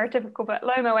so stereotypical, but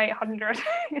Lomo 800.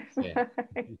 Yeah.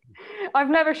 I've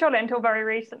never shot it until very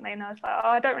recently, and I was like, oh,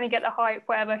 I don't really get the hype.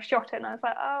 Whatever, shot it, and I was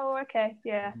like, oh, okay,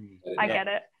 yeah, I get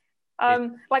it.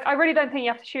 Like, I really don't think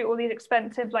you have to shoot all these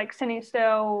expensive like cine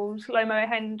stills, Lomo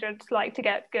 800s, like to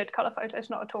get good color photos.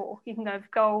 Not at all. You can go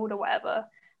with gold or whatever.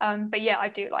 But yeah, I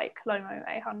do like Lomo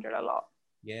 800 a lot.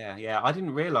 Yeah. I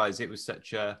didn't realize it was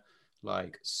such a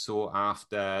like sought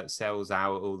after, sells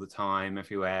out all the time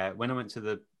everywhere. When I went to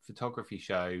the photography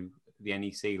show, the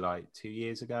NEC, like 2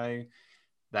 years ago,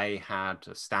 they had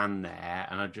a stand there,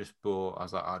 and I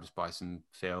was like, I'll just buy some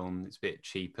film. It's a bit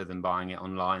cheaper than buying it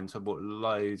online. So I bought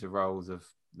loads of rolls of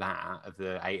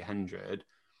the 800,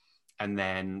 and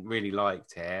then really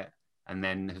liked it, and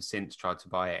then have since tried to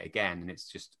buy it again, and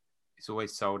it's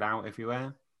always sold out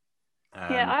everywhere.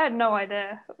 Yeah, I had no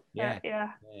idea.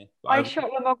 Yeah. I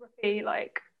shot lomography,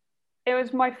 like it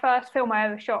was my first film I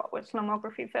ever shot was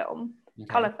lomography film,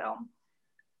 color film.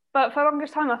 But for the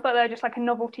longest time, I thought they were just like a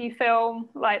novelty film,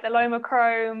 like the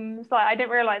Lomochromes. Like I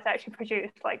didn't realize they actually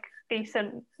produced like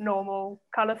decent, normal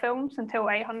color films until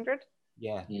 800.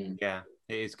 Yeah, it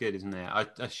is good, isn't it?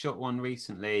 I shot one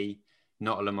recently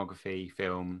not a Lomography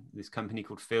film. This company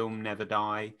called Film Never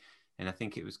Die, and I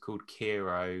think it was called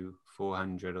Kiro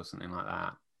 400 or something like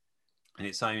that. And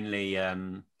it's only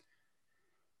I've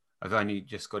only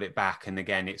just got it back, and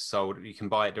again, it's sold. You can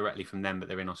buy it directly from them, but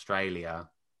they're in Australia.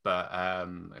 But I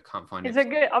can't find it. Is it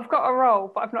good? I've got a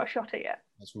roll, but I've not shot it yet.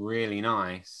 It's really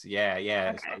nice. Yeah.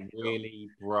 Okay, it's like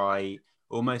really bright.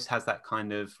 Almost has that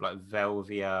kind of like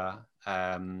Velvia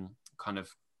kind of,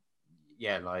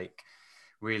 like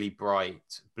really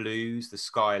bright blues. The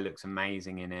sky looks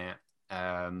amazing in it.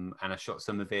 And I shot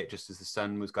some of it just as the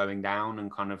sun was going down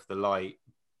and kind of the light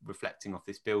reflecting off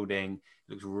this building.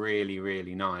 It looks really,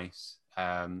 really nice.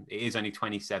 It is only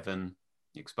 27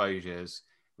 exposures,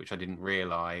 which I didn't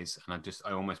realize, and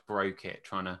I almost broke it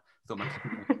trying to. Thought my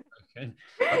camera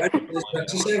was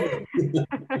broken.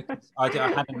 I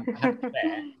hadn't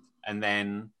bet, and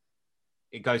then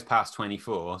it goes past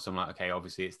 24, so I'm like, okay,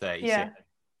 obviously it's 36. Yeah.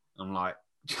 I'm like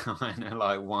trying to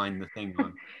like wind the thing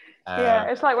on. Yeah,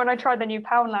 it's like when I tried the new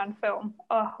Poundland film.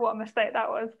 Oh, what a mistake that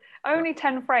was. Only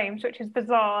 10 frames, which is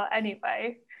bizarre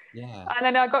anyway. Yeah. And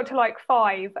then I got to like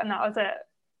 5, and that was it.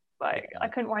 Like, I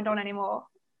couldn't wind on anymore.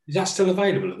 Is that still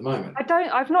available at the moment?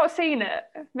 I've not seen it.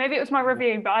 Maybe it was my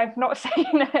review, but I've not seen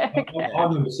it. I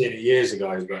remember seeing it years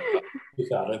ago, but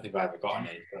I don't think I ever got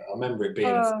any. But I remember it being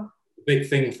a big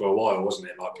thing for a while, wasn't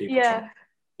it? Like people trying to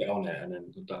get on it, and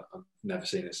then I've never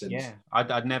seen it since. Yeah,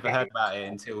 I'd never heard about it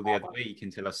until the other week,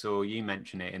 until I saw you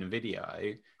mention it in a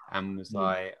video, and was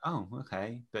like, oh,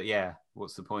 okay. But yeah,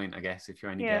 what's the point, I guess, if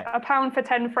you're only £1 for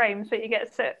 10 frames, but you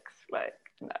get 6. Like,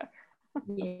 no.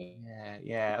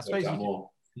 Yeah. I suppose more.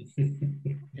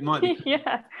 It might be.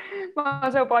 Yeah, might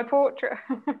as well buy Portrait.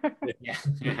 Yeah.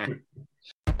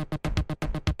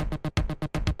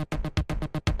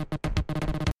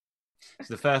 So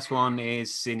the first one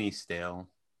is Cine Still.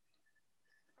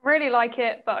 Really like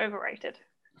it, but overrated.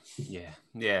 Yeah.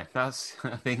 I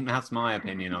think that's my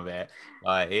opinion of it.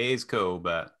 Like, it is cool,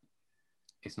 but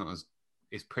it's not as.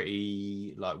 It's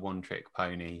pretty like one trick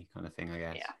pony kind of thing, I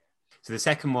guess. Yeah. So the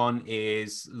second one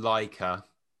is Leica.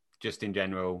 Just in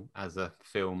general, as a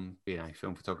film,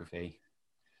 film photography.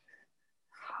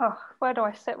 Oh, where do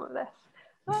I sit with this?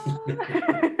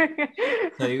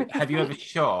 So, have you ever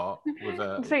shot with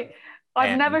a? See,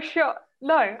 I've never shot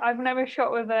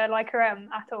with a Leica M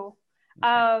at all.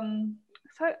 Okay.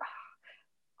 So,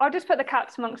 I'll just put the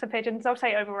cats amongst the pigeons. I'll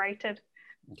say overrated.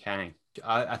 Okay,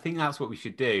 I think that's what we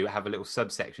should do. Have a little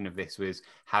subsection of this was: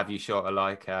 have you shot a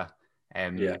Leica?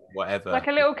 Whatever, like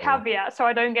a little caveat, so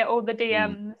I don't get all the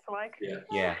DMs.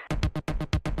 Yeah.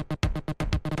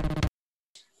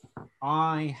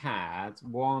 I had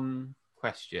one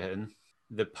question.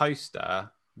 The poster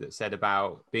that said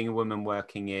about being a woman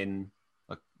working in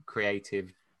a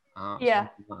creative art, something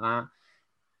like that.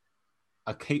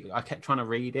 I kept trying to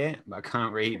read it, but I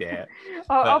can't read it.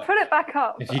 I'll put it back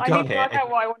up. If you got to work out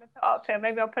what I want to put up here.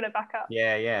 Maybe I'll put it back up.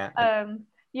 Yeah.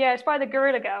 Yeah, it's by the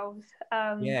Guerrilla Girls.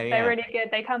 They're really good.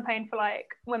 They campaign for like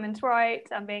women's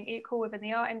rights and being equal within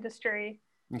the art industry.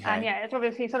 Okay. And it's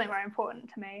obviously something very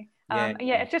important to me.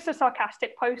 It's just a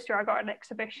sarcastic poster I got at an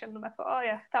exhibition, and I thought,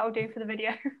 that'll do for the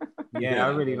video. I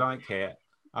really like it.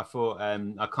 I thought I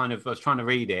was trying to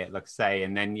read it, like I say,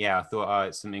 and then I thought,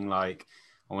 it's something like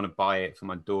I want to buy it for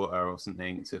my daughter or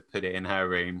something to put it in her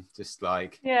room, just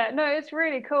like. Yeah, no, it's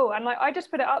really cool. And like, I just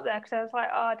put it up there because I was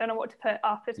like, I don't know what to put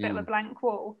up. It's a bit of a blank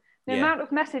wall. The amount of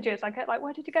messages I get, like,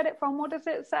 where did you get it from? What does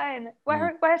it say? And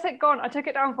where's it gone? I took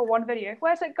it down for one video.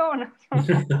 Where's it gone?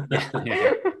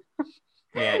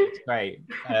 It's great.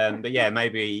 But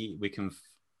maybe we can,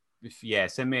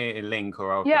 send me a link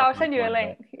or I'll send you a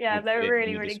link. Yeah, they're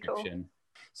really, really cool.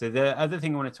 So the other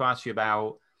thing I wanted to ask you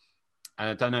about, and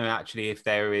I don't know actually if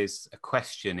there is a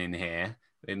question in here,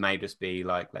 it may just be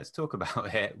like, let's talk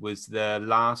about it, was the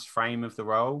last frame of the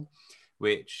roll,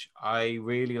 which I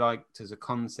really liked as a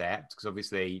concept, because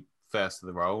obviously first of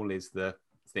the roll is the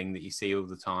thing that you see all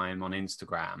the time on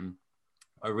Instagram.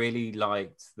 I really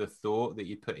liked the thought that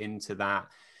you put into that,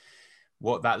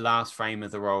 what that last frame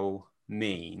of the roll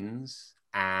means,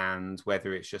 and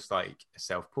whether it's just like a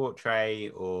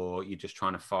self-portrait or you're just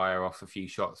trying to fire off a few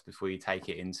shots before you take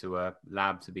it into a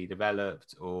lab to be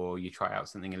developed, or you try out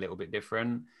something a little bit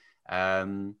different.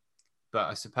 But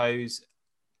I suppose,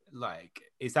 like,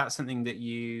 is that something that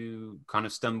you kind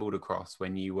of stumbled across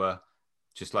when you were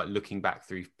just like looking back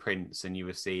through prints and you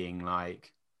were seeing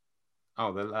like,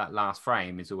 that last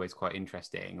frame is always quite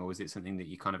interesting? Or was it something that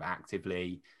you kind of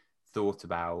actively thought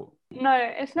about? No,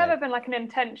 it's never been like an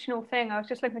intentional thing. I was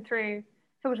just looking through,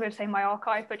 it was weird saying my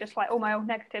archive, but just like all my old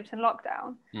negatives in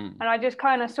lockdown. And I just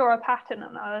kind of saw a pattern,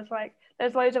 and I was like,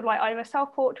 there's loads of like either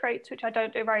self-portraits, which I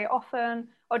don't do very often,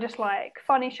 or just like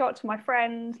funny shots of my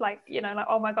friends, like, you know, like,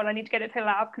 oh my God, I need to get it to the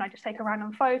lab. Can I just take a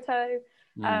random photo?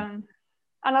 And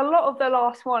a lot of the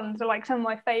last ones are like some of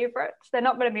my favorites. They're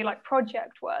not going to be like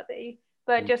project worthy,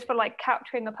 but just for like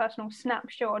capturing a personal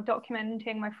snapshot or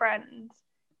documenting my friends.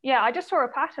 Yeah, I just saw a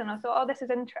pattern. I thought, oh, this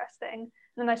is interesting.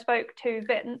 And then I spoke to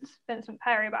Vincent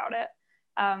Perry about it,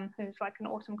 who's like an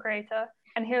awesome creator.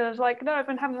 And he was like, no, I've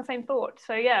been having the same thoughts.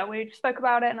 So yeah, we spoke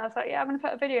about it, and I was like, yeah, I'm going to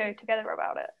put a video together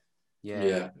about it.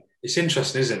 Yeah. It's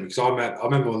interesting, isn't it? Because I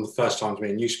remember one of the first times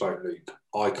me and you spoke, Luke,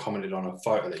 I commented on a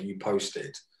photo that you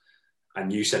posted,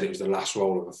 and you said it was the last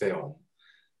roll of a film.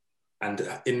 And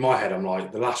in my head, I'm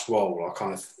like, the last roll, I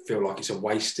kind of feel like it's a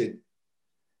wasted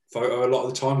photo a lot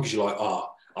of the time, because you're like,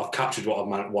 I've captured what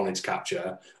I wanted to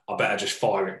capture. I better just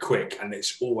fire it quick. And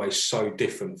it's always so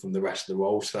different from the rest of the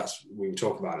role. So we were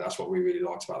talking about it. That's what we really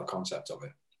liked about the concept of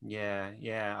it.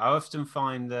 Yeah. I often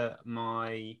find that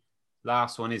my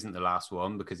last one isn't the last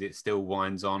one, because it still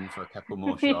winds on for a couple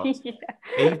more shots.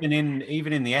 Even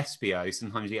in the SBO,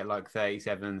 sometimes you get like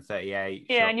 37, 38.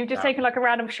 Yeah, and you've just taken like a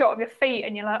random shot of your feet,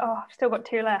 and you're like, oh, I've still got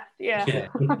 2 left. Yeah,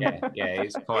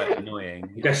 it's quite annoying.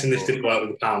 I'm guessing this didn't work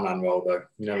with the Poundland roll, though.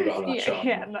 You never got a shot.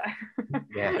 Yeah, no.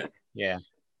 Yeah.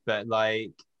 But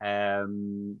like,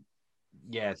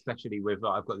 especially with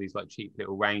like, I've got these like cheap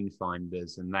little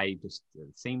rangefinders, and they just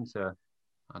seem to,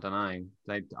 I don't know,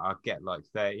 I get like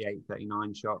 38,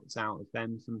 39 shots out of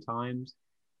them sometimes.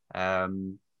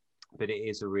 But it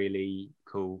is a really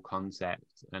cool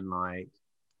concept, and like,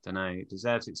 I don't know, it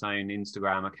deserves its own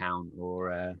Instagram account or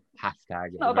a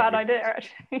hashtag. Not a bad idea,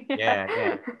 actually.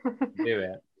 Yeah, do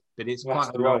it. But it's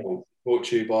quite the role brought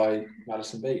to you by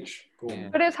Madison Beach. Cool. Yeah.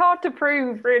 But it's hard to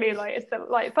prove, really. Like, it's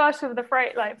the first of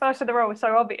the role is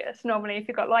so obvious. Normally, if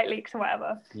you've got light leaks or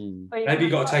whatever. Maybe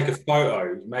you've got to take a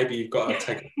photo. Maybe you've got to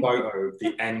take a photo of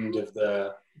the end of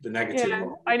the negative. Yeah,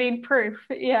 I need proof.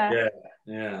 Yeah.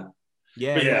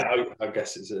 But yeah, I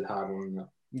guess it's a hard one, isn't it?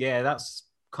 Yeah, that's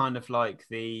kind of like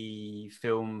the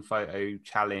film photo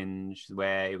challenge,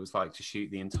 where it was like to shoot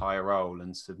the entire roll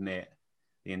and submit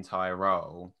the entire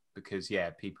roll, because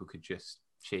people could just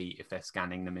cheat if they're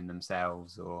scanning them in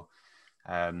themselves, or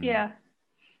you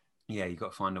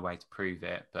got to find a way to prove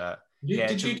it. But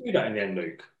did you do that in the end,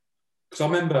 Luke? Because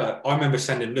I remember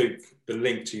sending Luke the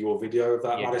link to your video of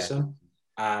that, Madison.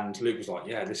 And Luke was like,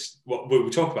 this, what we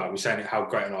were talking about, we were saying how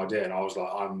great an idea. And I was like,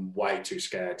 I'm way too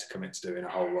scared to commit to doing a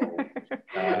whole role.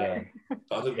 Did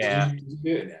you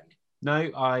do it in the end?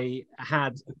 No, I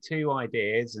had 2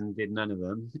 ideas and did none of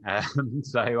them.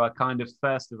 So I kind of,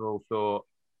 first of all, thought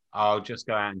I'll just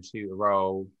go out and shoot a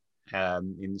roll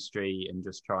in the street and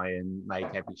just try and make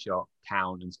every shot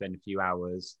count and spend a few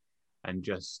hours and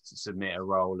just submit a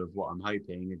roll of what I'm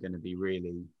hoping are going to be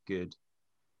really good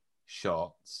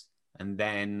shots. And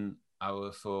then I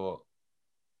thought,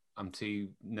 I'm too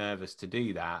nervous to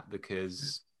do that,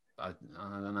 because I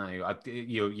don't know.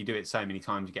 You do it so many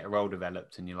times, you get a roll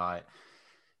developed, and you're like,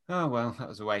 oh well, that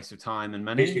was a waste of time and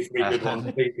money. Please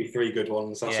be 3 good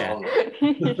ones. That's all.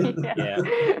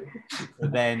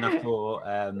 But then I thought,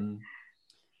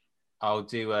 I'll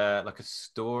do a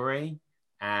story,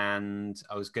 and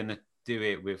I was gonna do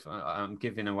it with. I'm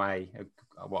giving away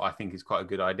what I think is quite a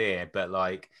good idea, but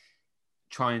like,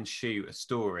 try and shoot a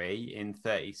story in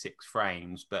 36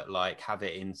 frames, but like have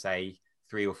it in, say,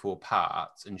 3 or 4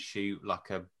 parts, and shoot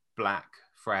like a black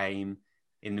frame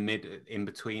in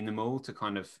between them all to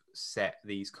kind of set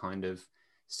these kind of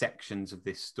sections of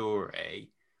this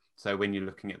story. So when you're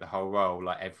looking at the whole roll,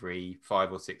 like every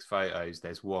 5 or 6 photos,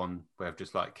 there's one where I've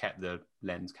just like kept the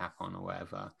lens cap on or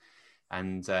whatever.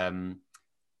 And then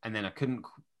I couldn't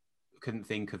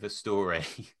think of a story.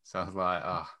 So I was like,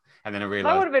 oh. And then I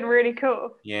realised... That would have been really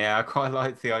cool. Yeah, I quite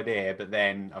liked the idea. But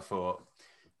then I thought...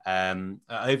 I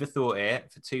overthought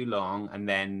it for too long, and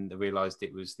then I realised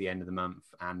it was the end of the month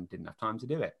and didn't have time to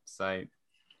do it. So,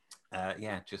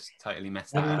 just totally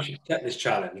messed that up. We should set this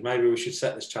challenge. Maybe we should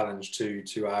set this challenge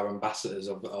to our ambassadors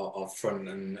of front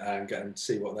and get and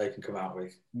see what they can come out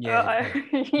with. Yeah.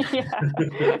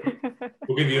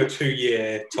 We'll give you a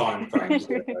 2-year time frame.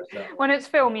 When it's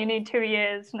film, you need 2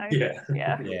 years. No. Yeah,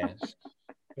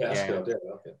 that's a good idea.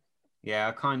 I like it.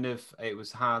 Yeah, it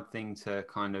was a hard thing to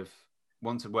kind of,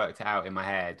 once I worked it out in my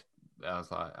head, I was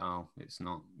like, oh, it's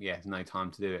not, there's no time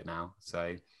to do it now. So I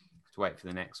have to wait for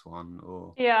the next one.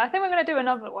 Or I think we're going to do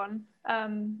another one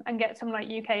and get some like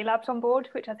UK labs on board,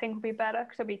 which I think will be better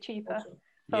because it'll be cheaper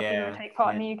for people to take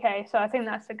part in the UK. So I think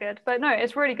that's but no,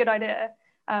 it's a really good idea.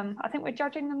 I think we're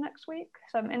judging them next week.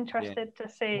 So I'm interested to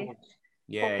see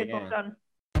what people have done.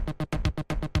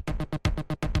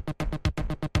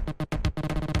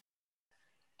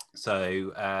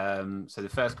 So the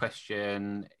first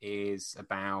question is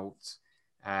about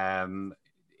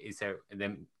is there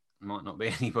might not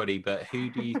be anybody, but who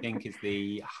do you think is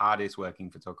the hardest working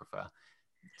photographer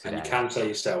today? And you can say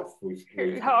yourself.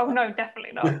 Oh no,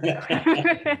 definitely not.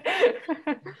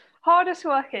 Hardest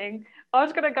working. I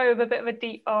was going to go with a bit of a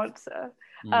deep answer.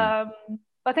 I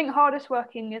think hardest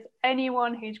working is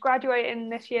anyone who's graduating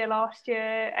this year, last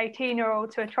year,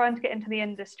 18-year-olds who are trying to get into the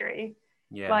industry.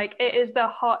 Yeah. Like it is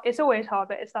it's always hard,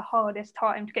 but it's the hardest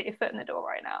time to get your foot in the door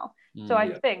right now. So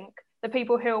I think the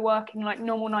people who are working like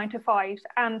normal 9-to-5s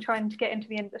and trying to get into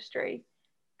the industry,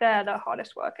 they're the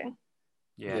hardest working.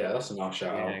 Yeah, that's a nice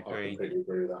shout out. I completely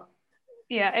agree with that.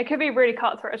 Yeah, it could be really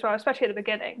cutthroat as well, especially at the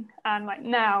beginning. And like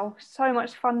now, so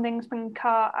much funding's been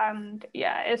cut, and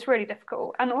yeah, it's really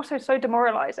difficult and also so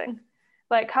demoralizing.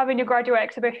 Like having your graduate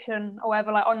exhibition or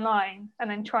whatever, like online, and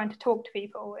then trying to talk to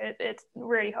people, it's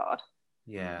really hard.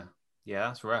 Yeah,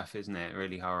 that's rough, isn't it?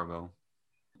 Really horrible.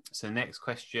 So next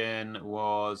question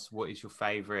was, what is your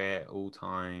favorite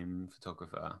all-time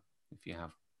photographer, if you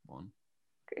have one?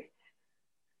 Okay.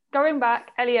 Going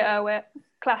back, Elliot Erwitt,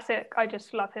 classic. I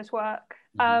just love his work.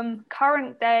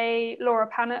 Current day, Laura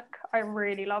Panic. I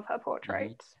really love her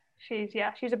portraits. She's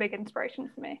a big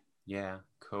inspiration for me. Yeah,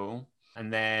 cool.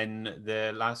 And then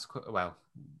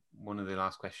one of the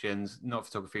last questions, not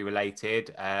photography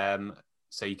related.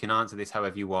 So you can answer this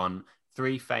however you want.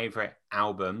 3 favorite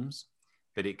albums,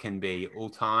 but it can be all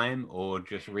time or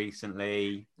just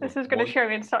recently. This is going to show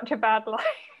me in such a bad light.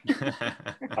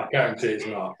 I guarantee it's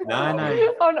not.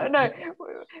 No. Oh no.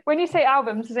 When you say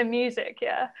albums, as in music,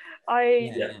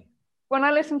 when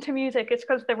I listen to music, it's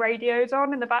because the radio's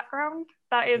on in the background.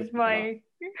 That is my.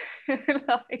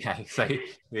 Okay, so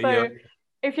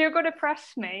if you're going to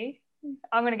press me,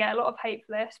 I'm going to get a lot of hate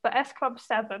for this. But S Club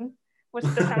 7 was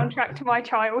the soundtrack to my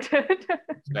childhood.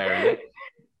 Very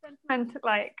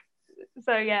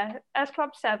S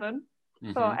Club 7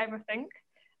 for everything.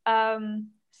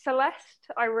 Celeste,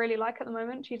 I really like at the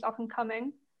moment. She's up and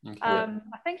coming. Okay. I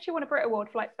think she won a Brit Award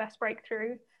for like best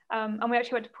breakthrough. And we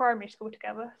actually went to primary school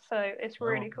together, so it's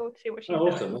really cool to see what she's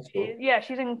doing. Awesome. That's cool.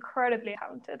 She's incredibly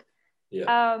talented.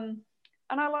 Yeah. And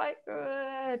I like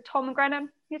Tom Grennan.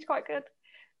 He's quite good.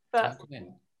 But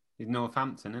he's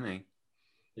Northampton, isn't he?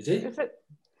 Is he? Is it?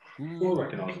 We'll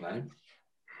recognise the name.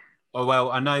 Oh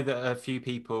well, I know that a few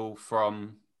people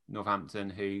from Northampton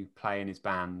who play in his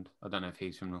band. I don't know if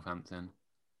he's from Northampton.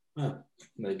 Oh,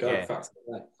 there you go. Yeah.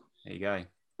 There you go.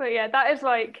 But yeah, that is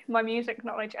like my music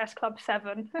knowledge. S Club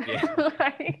 7. Yeah.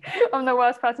 I'm the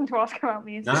worst person to ask about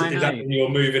music. Is that your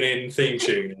moving in theme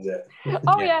tune? Is it?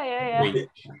 Oh yeah.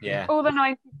 Yeah. All the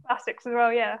 90s classics as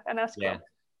well. Yeah, and S Club. Yeah.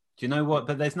 Do you know what?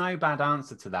 But there's no bad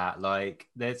answer to that. Like,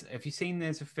 there's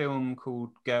a film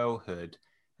called Girlhood.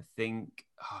 I think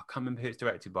I can't remember who it's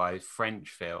directed by. It's a French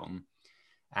film,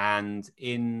 and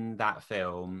in that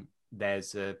film,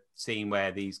 there's a scene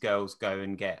where these girls go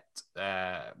and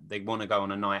they want to go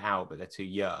on a night out, but they're too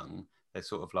young. They're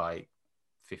sort of like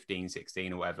 15,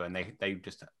 16 or whatever. And they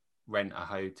just rent a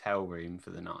hotel room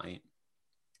for the night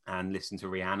and listen to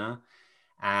Rihanna.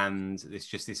 And it's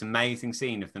just this amazing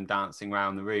scene of them dancing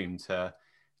around the room to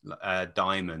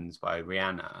Diamonds by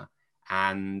Rihanna.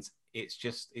 And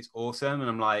it's awesome. And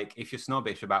I'm like, if you're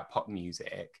snobbish about pop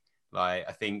music, like,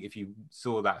 I think if you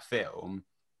saw that film,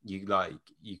 you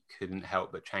couldn't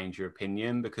help but change your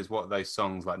opinion, because what those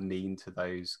songs like mean to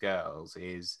those girls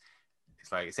is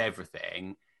it's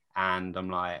everything. And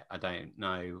I'm like, I don't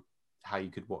know how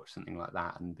you could watch something like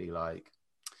that and be like,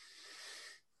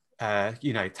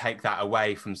 take that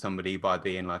away from somebody by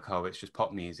being like, oh, it's just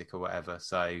pop music or whatever.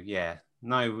 So yeah,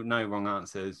 no wrong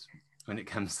answers when it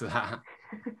comes to that.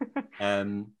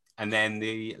 And then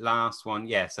the last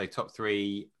one, so top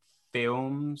 3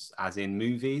 films, as in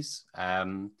movies,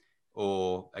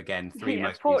 or again 3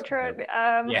 most portrait.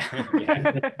 Yeah.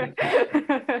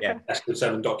 S Club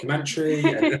 7 documentary.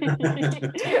 They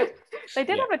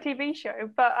did have a TV show,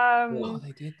 but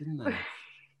they did, didn't they?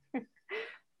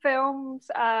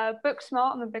 Films,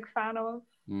 Booksmart, I'm a big fan of.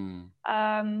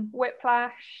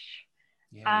 Whiplash,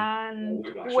 and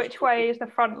Whiplash Which Way is the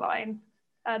Front Line?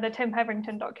 The Tim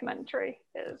Hetherington documentary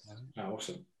is.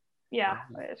 Awesome. Yeah,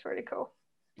 it's really cool.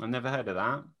 I've never heard of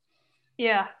that.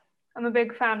 Yeah, I'm a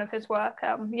big fan of his work.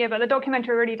 But the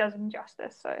documentary really does him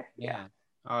justice. So yeah.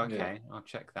 Oh, okay, I'll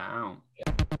check that out.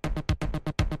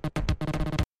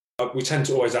 We tend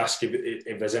to always ask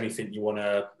if there's anything you want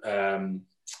to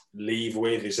leave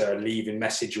with. Is there a leaving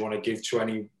message you want to give to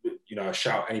any,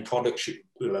 shout any projects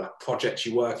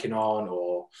you're working on,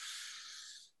 or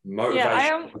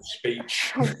motivational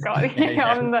speech? Oh God,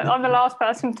 I'm the last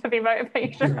person to be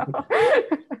motivational.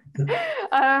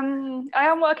 I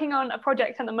am working on a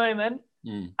project at the moment,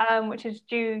 which is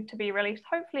due to be released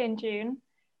hopefully in June.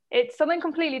 It's something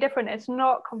completely different. It's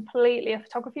not completely a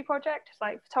photography project. It's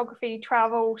like photography,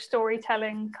 travel,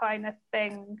 storytelling kind of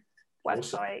thing,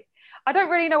 website. Awesome. I don't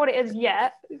really know what it is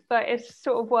yet, but it's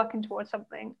sort of working towards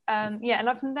something. And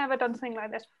I've never done something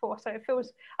like this before. So it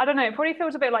feels, I don't know, it probably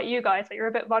feels a bit like you guys, that you're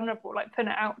a bit vulnerable, like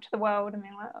putting it out to the world and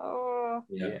being like, oh.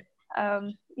 Yeah.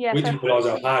 We didn't realise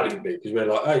how hard it would be, because we're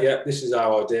like, oh yeah, this is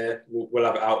our idea. We'll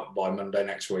have it out by Monday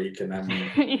next week. And then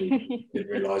we didn't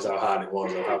realise how hard it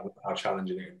was, or how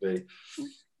challenging it would be.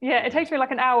 Yeah, it takes me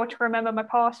like an hour to remember my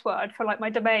password for like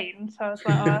my domain. So I was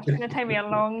like, oh, it's going to take me a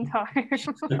long time.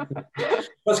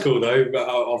 That's cool though. But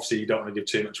obviously you don't want to give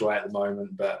too much away at the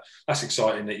moment. But that's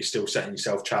exciting that you're still setting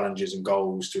yourself challenges and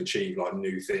goals to achieve like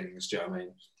new things. Do you know what I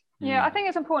mean? Yeah, I think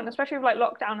it's important, especially with like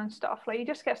lockdown and stuff. Like you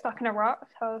just get stuck in a rut.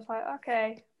 So I was like,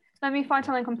 okay, let me find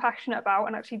something I'm passionate about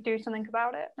and actually do something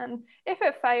about it. And if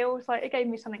it fails, like it gave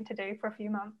me something to do for a few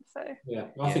months. So yeah,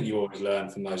 I think you always learn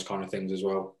from those kind of things as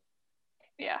well.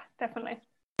 Yeah, definitely.